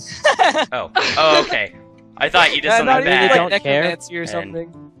us. Oh. Oh, okay. I thought you did I something thought you really did, bad. don't like care. necromancy or And-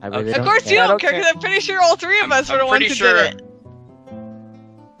 something. I really Of Of don't course care. you I don't don't care, care. because I'm pretty sure all three of us were the ones who did it.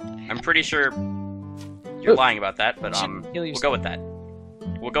 I'm pretty sure you're Ooh. lying about that, but You should heal we'll yourself. go with that.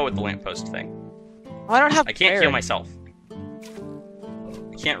 We'll go with the lamppost thing. Oh, I don't have I can't prayer. heal myself.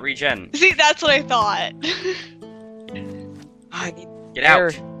 I can't regen. See, that's what I thought. I need Get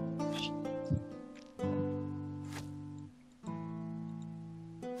out. prayer.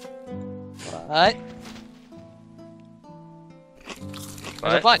 What?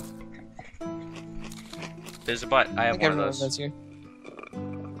 There's a What? butt. There's a butt. I have think one of everyone those. does here.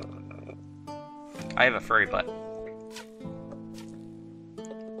 I have a furry butt.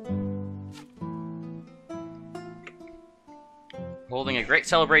 Holding a great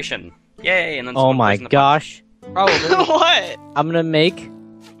celebration. Yay! And then Oh someone my plays in the gosh. Probably. What? I'm gonna make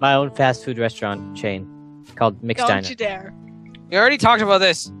my own fast food restaurant chain called Mixed Don't Diner. you dare. We already talked about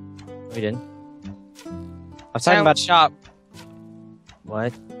this. We didn't. I was talking Sandwich about shop.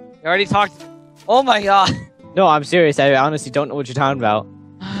 what? We already talked. Oh my god. No, I'm serious. I honestly don't know what you're talking about.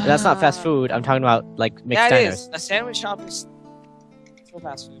 And that's not fast food. I'm talking about like mixed Yeah, it diners. is. A sandwich shop is still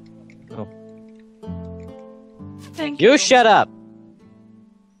fast food. Thank You shut up.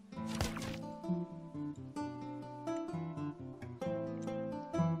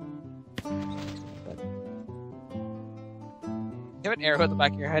 You have an arrow at the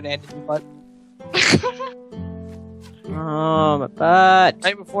back of your head and in your butt. Oh, my butt.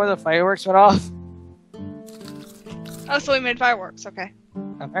 Right before the fireworks went off. Oh, so we made fireworks. Okay.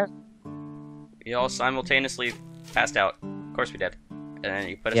 Apparently. We all simultaneously passed out. Of course we did. And then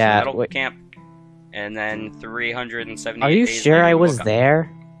you put us Yeah, in a metal wait. camp. And then 378 Are you days sure later, I we was woke up.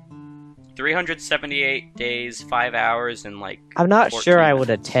 there? 378 days, 5 hours, and like. I'm not 14 sure I would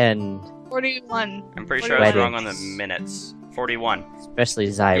minutes. attend, 41. I'm pretty What sure do I you was wrong on the Weddings. minutes. 41. especially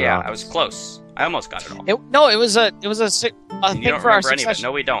Zyron. Yeah, I was close. I almost got it all. It was a And thing you don't for our remember any of it. succession.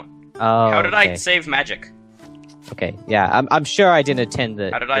 No, we don't. Oh, How did okay. I save magic? Okay, yeah, I'm sure I didn't attend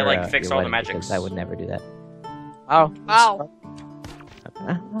the. How did I, your, like, fix your all the wedding, magics? because I would never do that. Wow. Wow.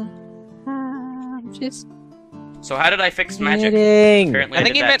 I'm just So how did I fix magic? kidding. Apparently I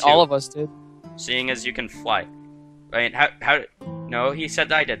think did he that meant too, all of us did. seeing as you can fly. Right? How? No, he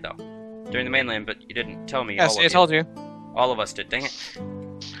said I did though. During the mainland, but you didn't tell me. Yes, all I of told you. All of us did. Dang it.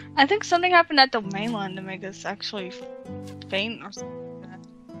 I think something happened at the mainland to make us actually faint or something.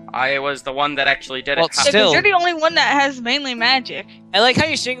 I was the one that actually did Well, it. Ha- still- Because you're the only one that has mainly magic. I like how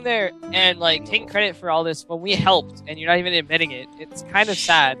you're sitting there and like taking credit for all this when we helped and you're not even admitting it. It's kind of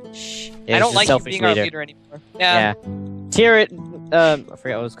sad. Yeah, I don't he's a like you selfish being our leader. leader anymore. Yeah. Yeah. Tear it. I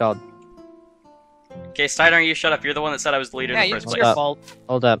forget what it was called. Okay, Steinarr, you shut up. You're the one that said I was the leader Yeah, in the it's first your place. fault.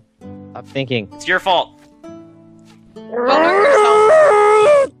 Hold up. I'm thinking. It's your fault. Don't hurt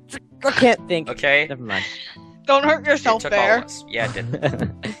yourself. I can't think. Okay. Never mind. Don't hurt It yourself took all there. of us. Yeah, it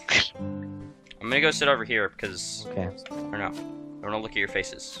did. I'm gonna go sit over here because Okay. I don't know. I want to look at your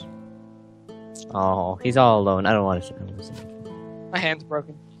faces. Oh, he's all alone. I don't want to. My hand's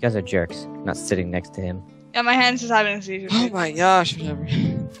broken. You guys are jerks. Not sitting next to him. Yeah, my hand's just having a seizure. Oh my gosh, whatever.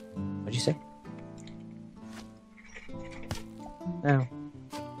 What'd you say? No.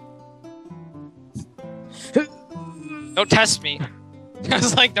 Don't test me. I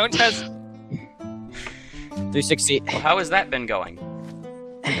was like, don't test. 360. How has that been going?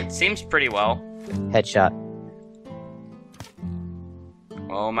 It seems pretty well. Headshot.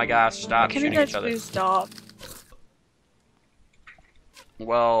 Oh my gosh, stop Can you shooting guys each other. please stop?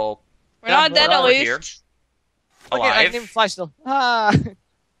 Well, We're not dead at we're least. here. Okay, I Alive. can even fly still. Ah.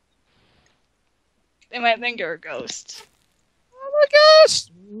 They might think you're a ghost. Oh my gosh.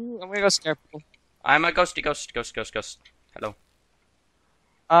 I'm gonna go scare people. I'm a ghosty ghost. Hello.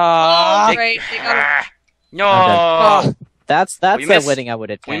 Oh, Take- great. They got No! Oh. That's We a missed- wedding I would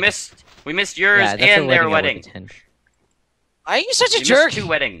attend. We missed yours Yeah, that's a and their I would wedding. attend. Why are you such a We jerk? missed 2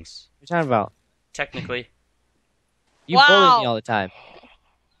 weddings, What are you talking about? technically. You Wow. bully me all the time.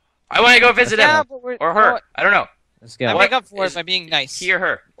 I want to go visit Yeah, him but we're, or her. I don't know. Let's I go. What make up for is- it by being nice. He or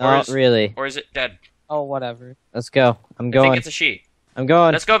her, or Not is, really. or is it dead? Oh, whatever. Let's go. I'm I think going. it's a she. I'm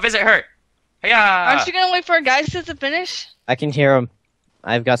going. Let's go visit her. Hiya! Aren't you gonna wait for a guy to finish? I can hear him.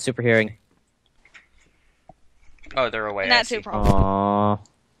 I've got super hearing. Oh, they're away. I Not see. too problem. Aww.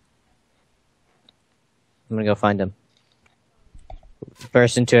 I'm gonna go find him.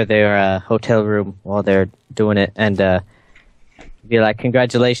 Burst into their hotel room while they're doing it and be like,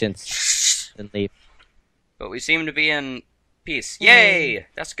 congratulations, and leave. But we seem to be in peace. Yay!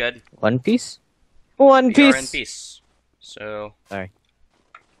 That's good. One Piece? One We Piece! are in peace. So. Sorry.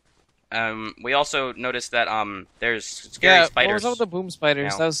 We also noticed that there's scary Yeah, spiders. what was up with the boom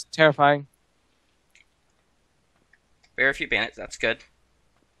spiders? now. That was terrifying. Very few bandits. That's good.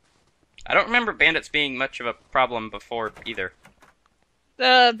 I don't remember bandits being much of a problem before either.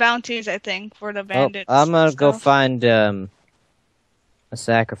 The bounties, I think, for the Oh, bandits. I'm gonna and go stuff. find a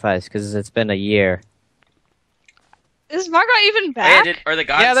sacrifice, because it's been a year. Is Margot even Oh, yeah, back? are the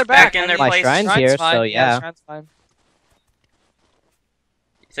gods Yeah, they're back. in their My place? shrine- here, fine. so yeah. Shrine's fine.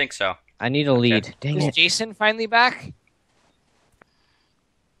 I think so. I need a lead. Dang Is it. Jason finally back?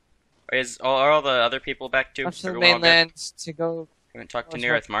 Are all the other people back too? Up to the Everyone all good? mainland to go. We haven't talked to Oh,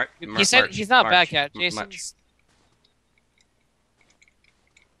 Neareth Mark. He said he's not March. back yet. M- March. Jason's.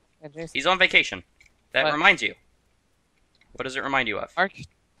 Yeah, Jason. He's on vacation. That What? reminds you. What does it remind you of? Mark.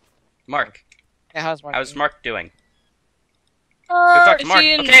 Mark. Yeah, how's Mark? How's Mark doing? Go Mark. talk to is Mark.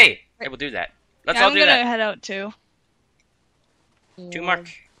 he in- Okay, I will do that. Let's Yeah, all I'm do gonna that. head out too. To Mark.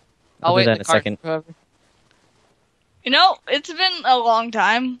 I'll I'll wait do in that the in a car. second. Forever. You know, it's been a long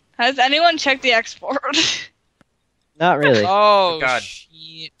time. Has anyone checked the export? Not really. Oh God.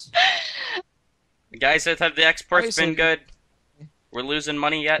 shit! The guys that have the export's Obviously- been good. We're losing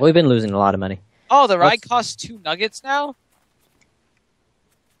money yet? We've been losing a lot of money. Oh, the ride What's- costs 2 nuggets now.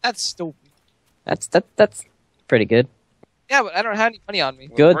 That's stupid. That's pretty good. Yeah, but I don't have any money on me.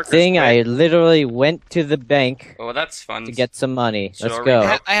 Good Workers thing pay. I literally went to the bank Oh, that's fun. to get some money. So Let's are we go.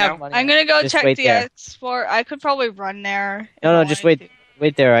 broke? I have now? money. I'm gonna go Just check wait the there. export. I could probably run there. if No, I just wanted wait. to.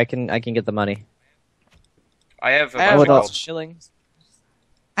 Wait there. I can get the money. I have a I have bunch What of lots else? of shillings.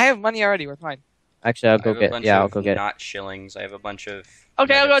 I have money already. We're fine. Actually, I'll I go have a get. bunch Yeah, I'll of go get. not shillings. I have a bunch of.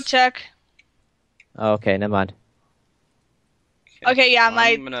 Okay, I'll go nuggets. check. Oh, okay, never mind. Okay, yeah, I'm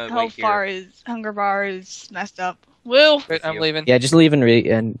my gonna wait health here. bar is hunger bar is messed up. Woo. Wait, I'm you. leaving. Yeah, just leave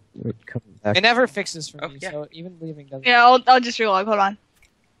and come back. It never fixes for Oh, me, yeah. so even leaving doesn't. Yeah, I'll just relog. Hold on.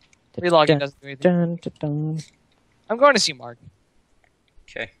 Relogging doesn't do anything. Dun, dun, dun. I'm going to see Mark.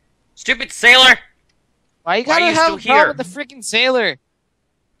 Okay. Stupid sailor! Why you Why gotta are you have still a problem here? with the freaking sailor?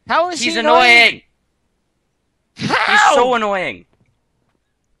 How is He's he annoying! How? He's so annoying.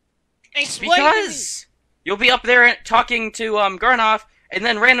 Explain to me. Because you'll be up there talking to Garnoff, and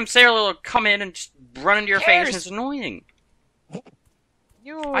then random sailor will come in and just run into your face, and cares? it's annoying.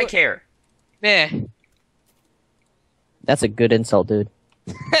 You. I care. Meh. That's a good insult, dude.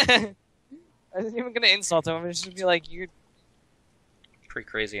 I wasn't even gonna insult him. I'm just gonna be like, "You Pretty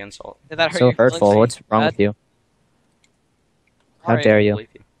crazy insult. did that hurt So your feelings?" hurtful. What's wrong with you? How Alright. dare you? Believe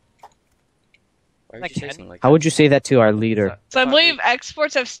you. Why would Like you say Ken? something like How that? would you say that to our leader? So I believe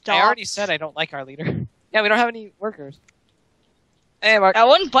exports have stopped. I already said I don't like our leader. Yeah, we don't have any workers. Hey, Mark. I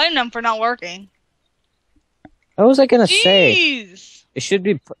wouldn't blame them for not working. What was I gonna say? Jeez. It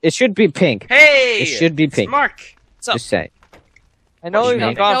should be pink. Hey! It should be it's pink. Mark! What's up? Just say. I know What's we've your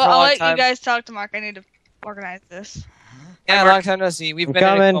been name? gone No, for a I'll long let time. you guys talk to Mark. I need to organize this. Yeah, Hi, a Mark. long time no see. We've I'm been in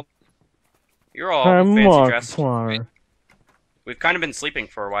a coming. coma. You're all fancy dressed. Mark. We've kind of been sleeping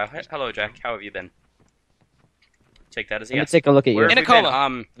for a while. Hello, Jack. How have you been? Take that as a Let me yes. take a look at you. Where In have a we been?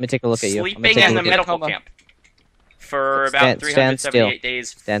 coma. Let me take a look at you. I'm gonna Sleeping take a in the look at you. medical Coma. camp. for Stand- about stand 378 still. days,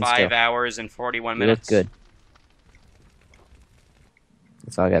 Stand 5 still. hours, and 41 You look minutes. good.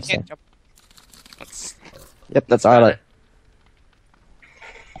 That's all I got to say. Can't jump. Let's Yep, that's all I got like. it.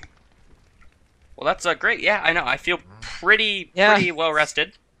 Well, that's great. Yeah, I know. I feel pretty well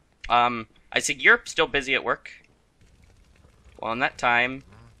rested. I see you're still busy at work. Well, in that time,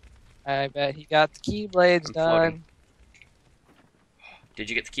 I bet he got the keyblades I'm done. floating. Did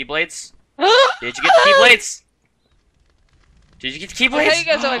you get the keyblades? Did you get the keyblades? Did you get the I like how you keyblades?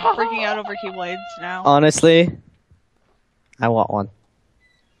 guys are like freaking out over keyblades now. Honestly, I want one.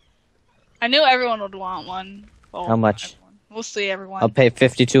 I knew everyone would want one. Well, How much? everyone. We'll see, everyone. I'll pay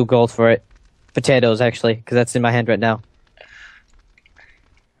 52 gold for it. Potatoes, actually, because that's in my hand right now.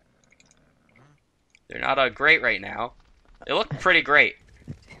 They're not great right now. They look pretty great.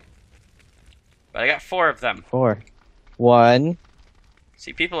 But I got 4 of them. 4. 1.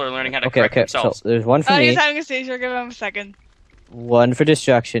 See, people are learning how to Okay, correct okay. So themselves. there's 1 for Oh, me, he's having a seizure. Give him a second. 1 for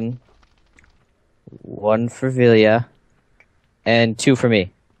destruction, 1 for Villia, and 2 for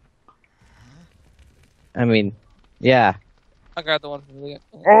me. I mean, yeah. I'll grab the one from Leah.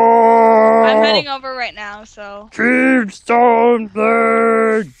 I'm heading over right now, so. Keystone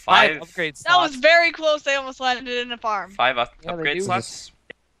Blade! 5 5 upgrade That was slots. very close. They almost landed in a farm. yeah, they upgrade do. slots.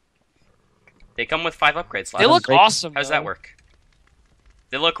 They come with 5 upgrade slots. They look Break- awesome. How does though. that work?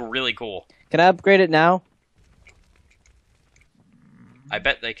 They look really cool. Can I upgrade it now? I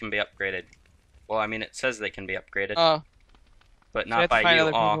bet they can be upgraded. Well, I mean, it says they can be upgraded, Oh, but so we not have to by find you.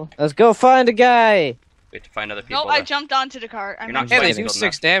 other Aw, people. Let's go find a guy! we have to find other people. Nope, I to- jumped onto the cart. You're not Hey, they Mine's do good 6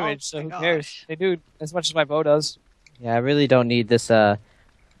 enough. damage, so Oh who my cares? gosh. They do as much as my bow does. Yeah, I really don't need this,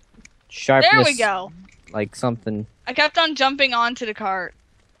 sharpness. There we go. Like something. I kept on jumping onto the cart.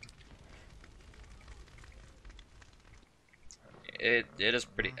 It is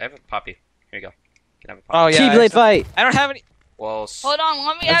pretty. I have a poppy. Here you go. You can have a Oh poppy. yeah. Keyblade fight! I don't have any. Well, Hold on,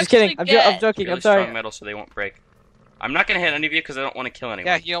 let me I'm actually just kidding. I'm get. joking. really I'm sorry. strong metal, so they won't break. I'm not gonna hit any of you because I don't want to kill anyone.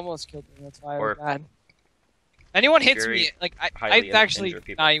 Yeah, he almost killed me. That's why I was Or- mad. Anyone hits Very me, like highly I'm actually injured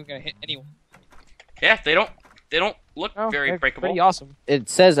people. not even gonna hit anyone. Yeah, they don't look Oh, very they're breakable. Pretty awesome. It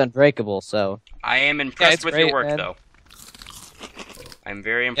says unbreakable, so. I am impressed it's with great, your work, man. though. I'm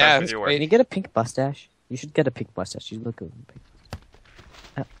very Yeah, impressed with it's your great. Can work. you get a pink mustache? You should get a pink mustache. You look good. with pink.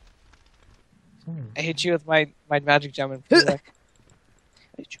 Sorry. I hit you with my magic gem and I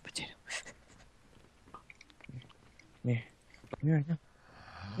ate your potato. Come here. Come here right now.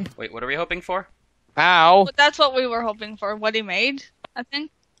 Wait, what are we hoping for? Ow! But that's what we were hoping for. What he made, I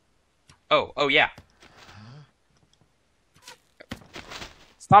think. Oh yeah.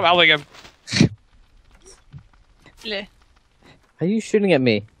 Stop helping him. Bleh. Are you shooting at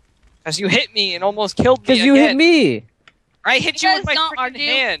me? Cause you hit me and almost killed me. Because you hit again. me! I hit You you with my guys don't freaking argue.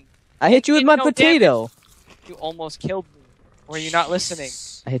 hand. I hit you with did my no potato! You almost killed me. Were you not listening?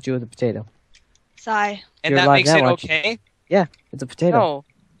 I hit you with a potato. Sigh. And You're that alive makes now, it aren't you? okay? It's a potato. No,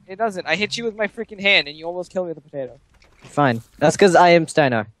 it doesn't. I hit you with my freaking hand and you almost killed me with a potato. Fine. That's because I am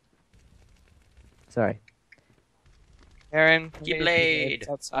Steinarr. Sorry. Aaron, Keyblade. It's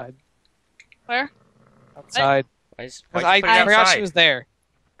outside. Where? Outside. Why'd Because you I put it forgot outside? she was there.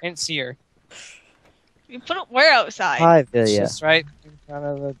 I didn't see her. You put it where outside? Hi, It's Villia. just right in front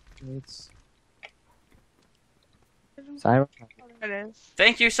of the gates. Sorry. It is.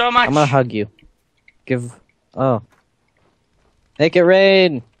 Thank you so much. I'm gonna hug you. Give. Oh. Make it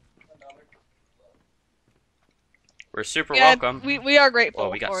rain! We're super Yeah, welcome. we are grateful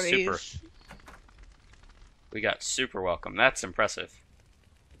Well, we got for super. these. We got super welcome. That's impressive.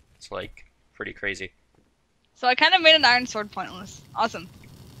 It's like pretty crazy. So I kind of made an iron sword pointless. Awesome.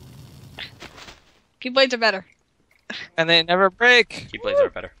 Keyblades are better. And they never break. Keyblades are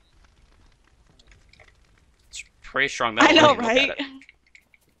better. It's pretty strong metal. I know, when you look at right? it.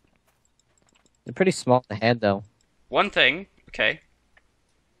 They're pretty small in the hand, though. One thing, okay.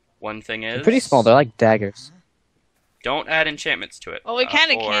 One thing is They're pretty small. They're like daggers. don't add enchantments to it. Well, we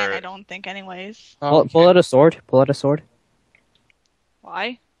kind of or- can, I don't think, anyways. Pull out a sword. Pull out a sword.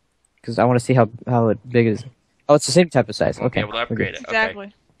 Why? Because I want to see how big it is. Oh, it's the same type of size. Won't be Okay. able to we're upgrade good. it. Okay.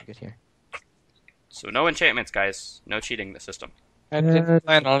 Exactly. Good here. So no enchantments, guys. No cheating the system. I didn't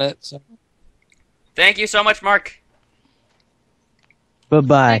plan on it. So. Thank you so much, Mark.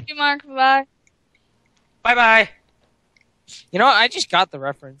 Bye-bye. Thank you, Mark. Bye. Bye bye. You know what? I just got the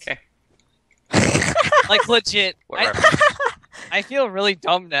reference. Okay. Like legit. What I, reference? I feel really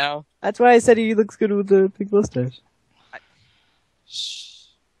dumb now. That's why I said he looks good with the pink mustache.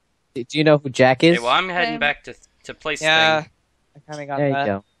 Do you know who Jack is? Okay, well, I'm heading Um, back to place Yeah, thing. I kind of got There you that.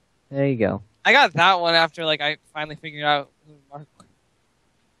 go. There you go. I got that one after like I finally figured out who Mark.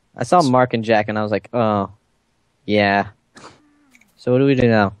 I saw Mark and Jack, and I was like, oh. Yeah. So what do we do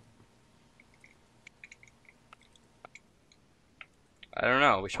now? I don't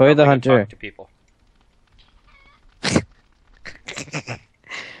know. We should Toy the probably go Hunter. talk to people.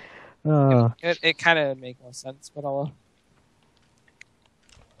 Oh, It kind of makes no sense, but I'll.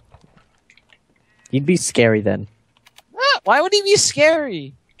 he'd be scary then. Why would he be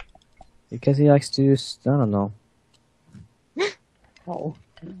scary? Because he likes to do, I don't know. Oh,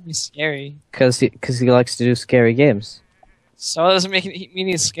 he'd be scary. Because he likes to do scary games. So that doesn't mean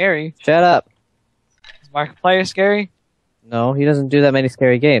he's scary. Shut up. Is Markiplier scary? No, he doesn't do that many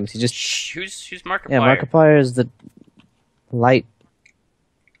scary games. He just, Shh, who's Markiplier? yeah, Markiplier is the light.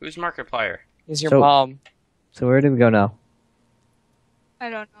 Who's Markiplier? He's your So- mom. So where do we go now? I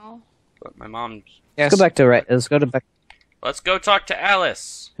don't know. But my mom's. Yes. Let's go back to right. Let's go to back. Let's go talk to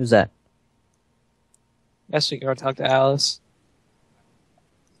Alice. Who's that? Yes, we can go talk to Alice.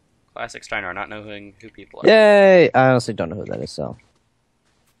 Classic Steinarr, not knowing who people are. Yay! I honestly don't know who that is. So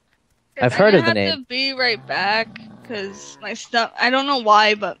I've heard of the I have name. to be right back because my stomach. I don't know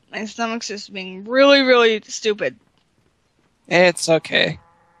why, but my stomach's just being really, really stupid. It's okay.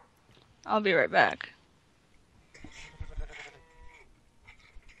 I'll be right back.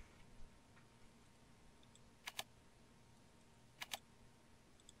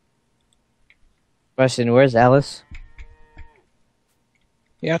 Question: where's Alice?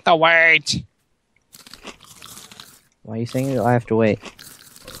 You have to wait. Why are you saying I have to wait?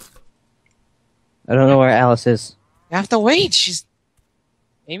 I don't know where Alice is. You have to wait.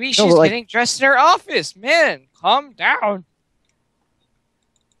 Maybe No, she's but, like- getting dressed in her office. Man, calm down.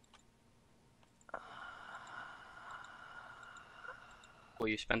 Well,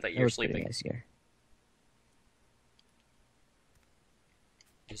 you spent that That year was pretty sleeping. nice here.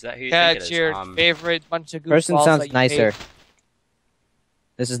 Is that who you Yeah, think it's it is? your favorite bunch of goofballs Person that sounds you nicer. hate.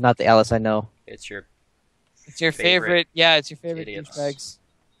 This is not the Alice I know. It's your. It's your favorite favorite. Yeah, it's your favorite idiots. douchebags.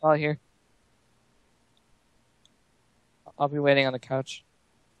 All here. I'll be waiting on the couch.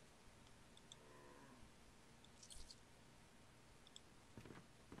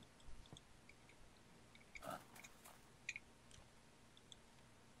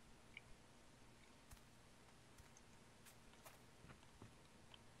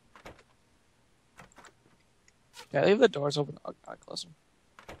 Yeah, leave the doors open. Oh, God, close them.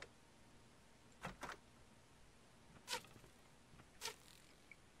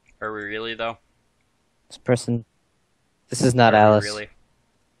 Are we really though? This person. This is not Are we Alice. Really?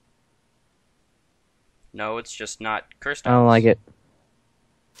 No, it's just not cursed. I don't Alice. like it.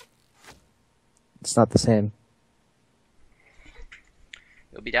 It's not the same.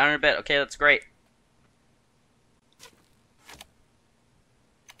 You'll be down in a bit. Okay, that's great.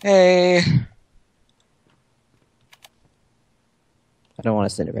 Hey. I don't want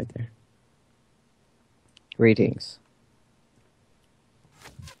to send it right there. Greetings.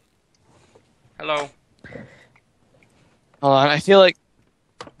 Hello. Hold on, I feel like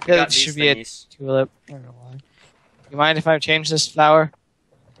We got it should these be a thingies. tulip. I don't know why. You mind if I change this flower?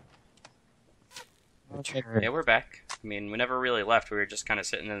 Okay. Yeah, we're back. I mean, we never really left. We were just kind of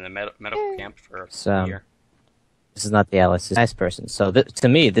sitting in the medical camp for So, a year. This is not the Alice. It's a nice person. So to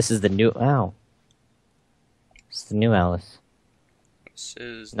me, this is the new. Ow. It's the new Alice. This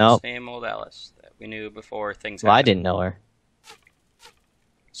is Nope. the same old Alice that we knew before things Well, I happened. didn't know her.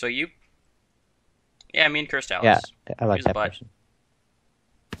 So you... Yeah, me and cursed Alice. Yeah, I like She's a that butt. person.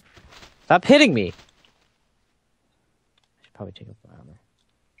 Stop hitting me. I should probably take up my armor.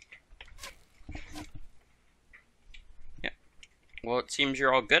 Well, it seems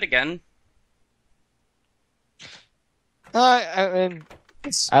you're all good again. I mean,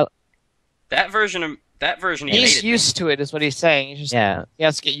 it's, That version you he's hated used to it, is what he's saying. He's just, Yeah, he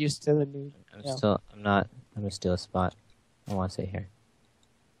has to get used to the new. Yeah. I'm gonna steal a spot. I want to stay here.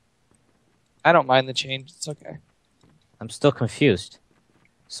 I don't mind the change. It's okay. I'm still confused.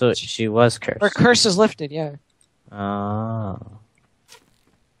 So she was cursed. Her curse is lifted. Yeah. Oh.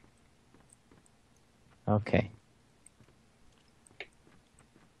 Okay.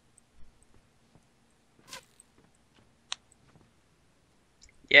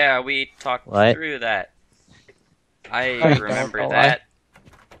 Yeah, we talked What? through that. I I don't remember know why. that.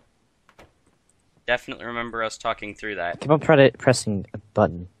 Definitely remember us talking through that. Keep on pressing a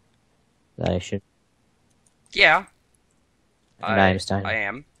button that I should. Yeah. And I am Steinarr. I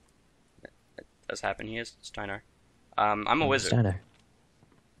am. It does happen. He is Steinarr. I'm a wizard. Steinarr.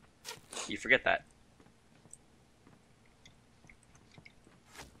 You forget that.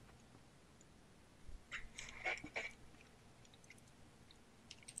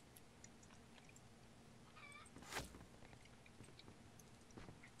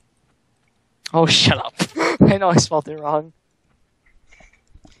 Oh, shut up. I know I spelled it wrong.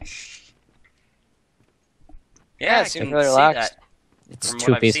 Yeah, I it seems can really see relaxed. that. It's From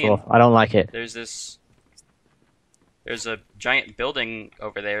too what I've peaceful. seen. I don't like it. There's a giant building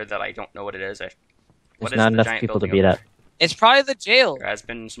over there that I don't know what it is. What There's is not the enough giant people to building beat over up. It's probably the jail. There has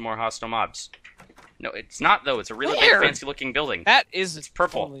been some more hostile mobs. No, it's not though. It's a really Where? big, fancy-looking building. That is It's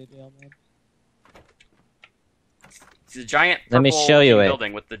purple. Totally a jail, man. It's a giant Let me purple show you it.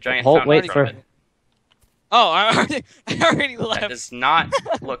 building with the giant Hold- fountain wait in front for- of it. Oh, I already That left. does not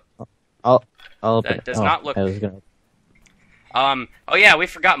look. I'll open That it. does Oh, not look- I was gonna... Oh yeah, we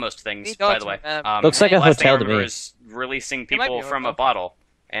forgot most things. We By don't the way, remember. Looks like a last thing I hotel to remember me. is releasing It might be people a from a hotel. bottle,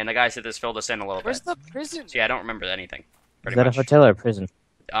 and the guys at this filled us in a little Where's bit. the prison? So yeah, I don't remember anything. Is Pretty that much. a hotel or a prison?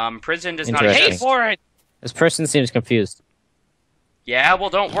 Prison does not Interesting. Pay exist. for it. This person seems confused. Yeah, well,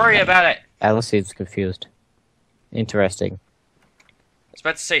 don't worry about it. Alice seems confused. Interesting. I was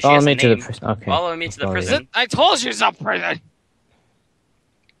about to say she Follow has me a to the name. prison. Okay. Follow me to the Follow you. Is prison. it? I told you it's a prison.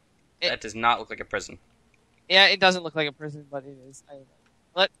 That does not look like a prison. Yeah, it doesn't look like a prison, but it is.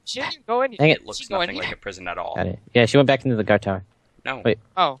 She didn't go in. Dang It it. looks She go in nothing here. like a prison at all. Got it. Yeah, she went back into the guard tower. No. Wait.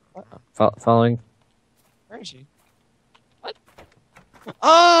 Oh, what? Following. Where is she? What?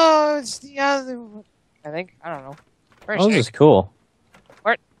 Oh, it's the other one. I think. I don't know. Where is Oh, she? this is cool.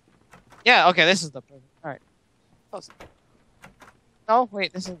 Yeah, okay, this is the prison. Alright. Close. No,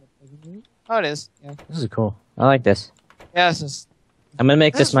 wait, this isn't the prison. Oh, it is. Yeah. This is cool. I like this. Yeah, this is. I'm gonna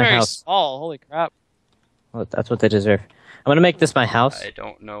make This this is my very house. small. Holy crap. Well, that's what they deserve. I'm gonna make this my house. I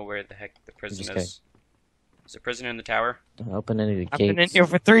don't know where the heck the prison just is. Is the prison in the tower? Don't open any of the I've gates. been in here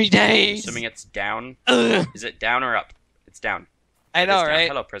for 3 days. Assuming it's down. Ugh. Is it down or up? It's down. I It is know, down. right?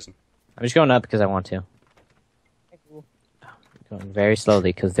 Hello, prison. I'm just going up because I want to. Going very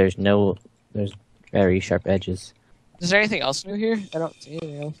slowly because there's very sharp edges. Is there anything else new here? I don't see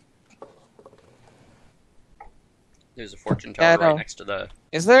anything else. There's a fortune Yeah, I teller right know. next to the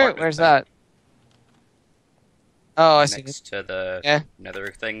Is there? Apartment Where's thing. that? Oh, I see. next to the Yeah. nether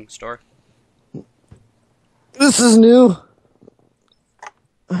thing store. This is new.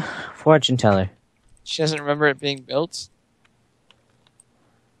 Fortune teller. She doesn't remember it being built.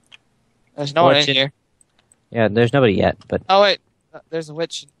 There's no one in Fortune- here. Yeah, there's nobody yet, but Oh wait, there's a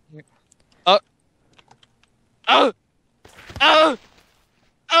witch in here. Oh. Oh. Oh.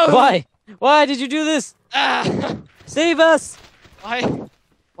 Oh. why? Why did you do this? Ah. Save us! Why?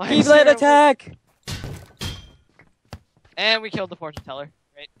 Why Please is there let a attack! And we killed the fortune teller.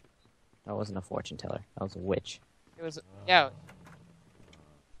 Right? That wasn't a fortune teller. That was a witch. It was. Yeah.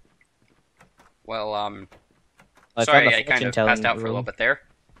 Well, I found sorry, the I kind fortune of telling passed out for a room. little bit there.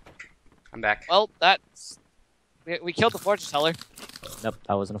 I'm back. Well, that's. We killed the fortune teller. Nope,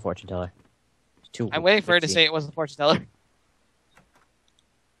 that wasn't a fortune teller. It's too I'm waiting for her to witchy. say it was the fortune teller.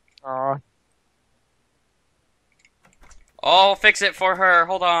 I'll fix it for her.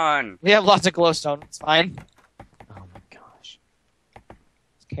 Hold on. We have lots of glowstone. It's fine. Oh my gosh.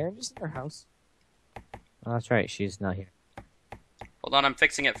 Is Karen just in her house? Oh, that's right, she's not here. Hold on, I'm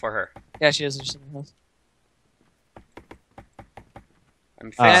fixing it for her. Yeah, she is just in her house. I'm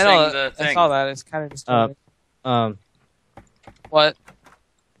fixing I know. the I thing. saw that. It's kind of disturbing. What?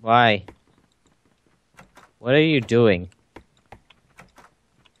 Why? What are you doing?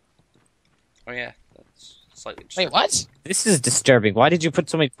 Oh yeah, that's slightly. Wait, disturbing. what? This is disturbing. Why did you put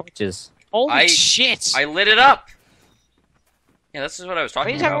so many torches? Holy shit! I lit it up. Yeah, this is what I was Why are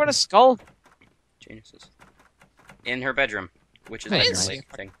talking you talking about. about a skull? Geniuses. In her bedroom, which is Wait, like is a it?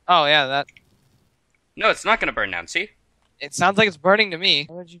 thing. Oh yeah, that. No, it's not gonna burn down. See? It sounds like it's burning to me.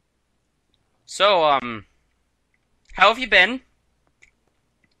 Why would you? So, how have you been?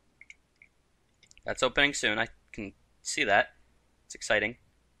 That's opening soon. I can see that. It's exciting.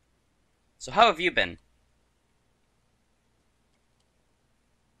 So, how have you been?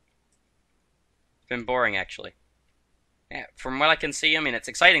 It's been boring, actually. Yeah, from what I can see, I mean, it's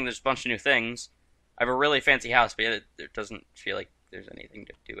exciting. There's a bunch of new things. I have a really fancy house, but it doesn't feel like there's anything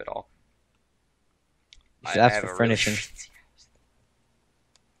to do at all. You should ask have for a really furnishing. fancy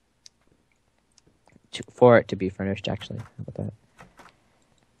house. For it to be furnished, actually. How about that?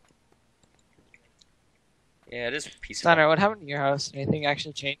 Yeah, it is peaceful. Steinarr, what happened to your house? Anything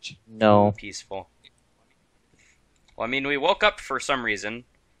actually change? No. Peaceful. Well, I mean, we woke up for some reason,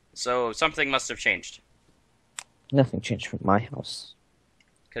 so something must have changed. Nothing changed from my house.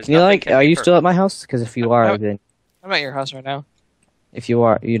 Because Can you are you still at my house? Because if you are, Oh. then I'm at your house right now. if you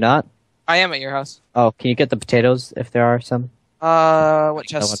are not? I am at your house. Oh, can you get the potatoes if there are some? What I want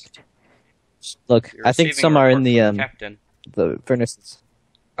chest? pota- Look, I think some are in the captain. furnaces.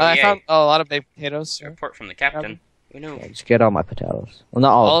 I yay. found a lot of baked potatoes. A So. report from the captain. Who knew? Yeah, just get all my potatoes. Well,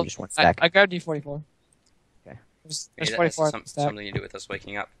 not all of them, just one stack. I grabbed D44. There's Maybe that 24 has on the stack. something to do with us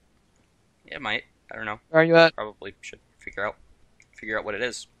waking up. Yeah, it might. I don't know. Where are you at? Probably should figure out what it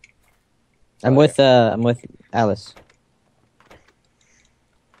is. I'm with Alice.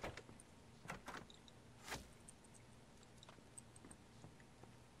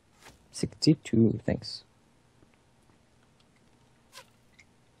 $62, thanks.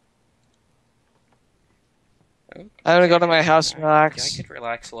 Okay. I'm gonna go to my house and Yeah, relax. I could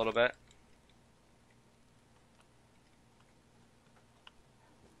relax a little bit.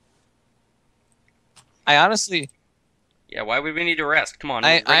 I honestly, Yeah, why would we need to rest? Come on,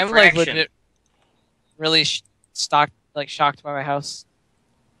 I'm ready for like action. legit, really shocked by my house.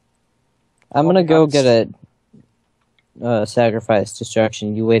 I'm gonna go get a sacrifice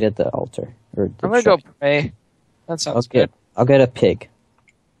destruction. You wait at the altar. Or the I'm gonna go destruction. pray. That sounds I'll good. get a pig.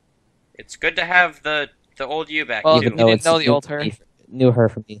 It's good to have the old you back Well, too. you didn't know the new altar. for me- New her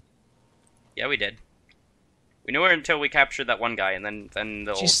for me. Yeah, we did. We knew her until we captured that one guy, and then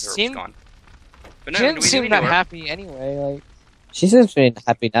the She altar seemed- was gone. But She no, didn't we seem knew that her. happy anyway. Like, She seems to be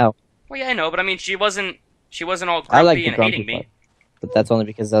happy now. Well, yeah, I know, but I mean, she wasn't all I like grumpy the and grumpy hating me. part, but that's only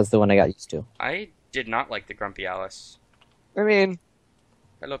because that's the one I got used to. I did not like the grumpy Alice. I mean,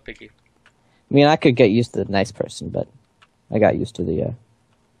 Hello, Piggy. I mean, I could get used to the nice person, but I got used to the.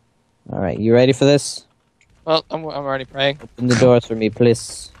 All right, you ready for this? well, I'm already praying. Open the doors for me,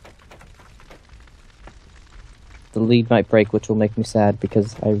 please. The lead might break, which will make me sad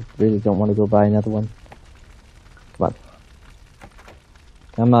because I really don't want to go buy another one. Come on.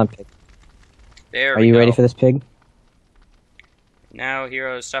 Come on, pig. There Are we you go. ready for this, pig? Now,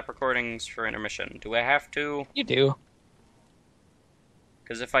 heroes, stop recordings for intermission. Do I have to? You do.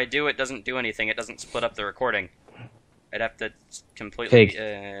 Because if I do, it doesn't do anything. It doesn't split up the recording. I'd have to completely...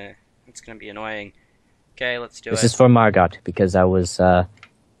 Pig. It's going to be annoying. Okay, let's do This it. is for Margot because I was kind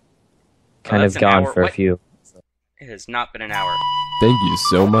that's of an gone hour- for a what? few. It has not been an hour. Thank you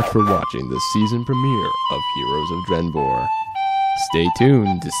so much for watching the season premiere of Heroes of Drenbor. Stay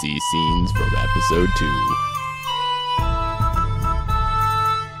tuned to see scenes from episode 2.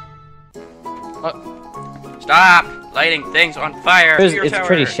 Stop lighting things on fire! It's, to your it's tower.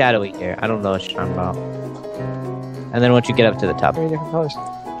 pretty shadowy here. I don't know what you're talking about. And then once you get up to the top, Very different colors.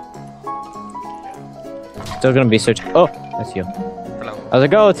 still gonna be searching. Oh, that's you. Hello. How's it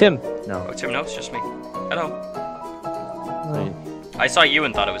go with him? Oh, No. it's him? No, it's just me. Hello. Right. I saw you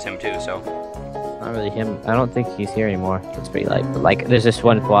and thought it was him too, so... Not really him. I don't think he's here anymore. It's pretty light. But like, there's this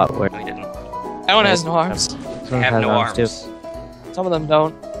one spot where No, he didn't. That one has no arms. this I one have has no arms. too. Some of them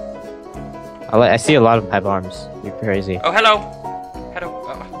don't. I see a lot of them have arms. You're crazy. Oh, hello!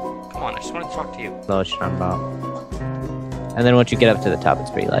 Hello. Come on, I just wanted to talk to you. No, it's not about. And then once you get up to the top, it's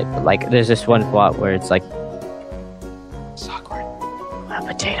pretty light. But like, there's this one spot where it's like, It's awkward. A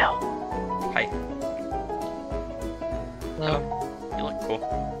potato. Hi. No. You look cool.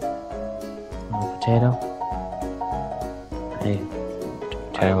 oh, potato. Hey,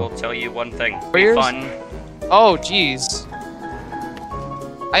 I will tell you one thing. Be Where's- fun. Oh, jeez.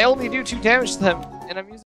 I only do 2 damage to them, and I'm using.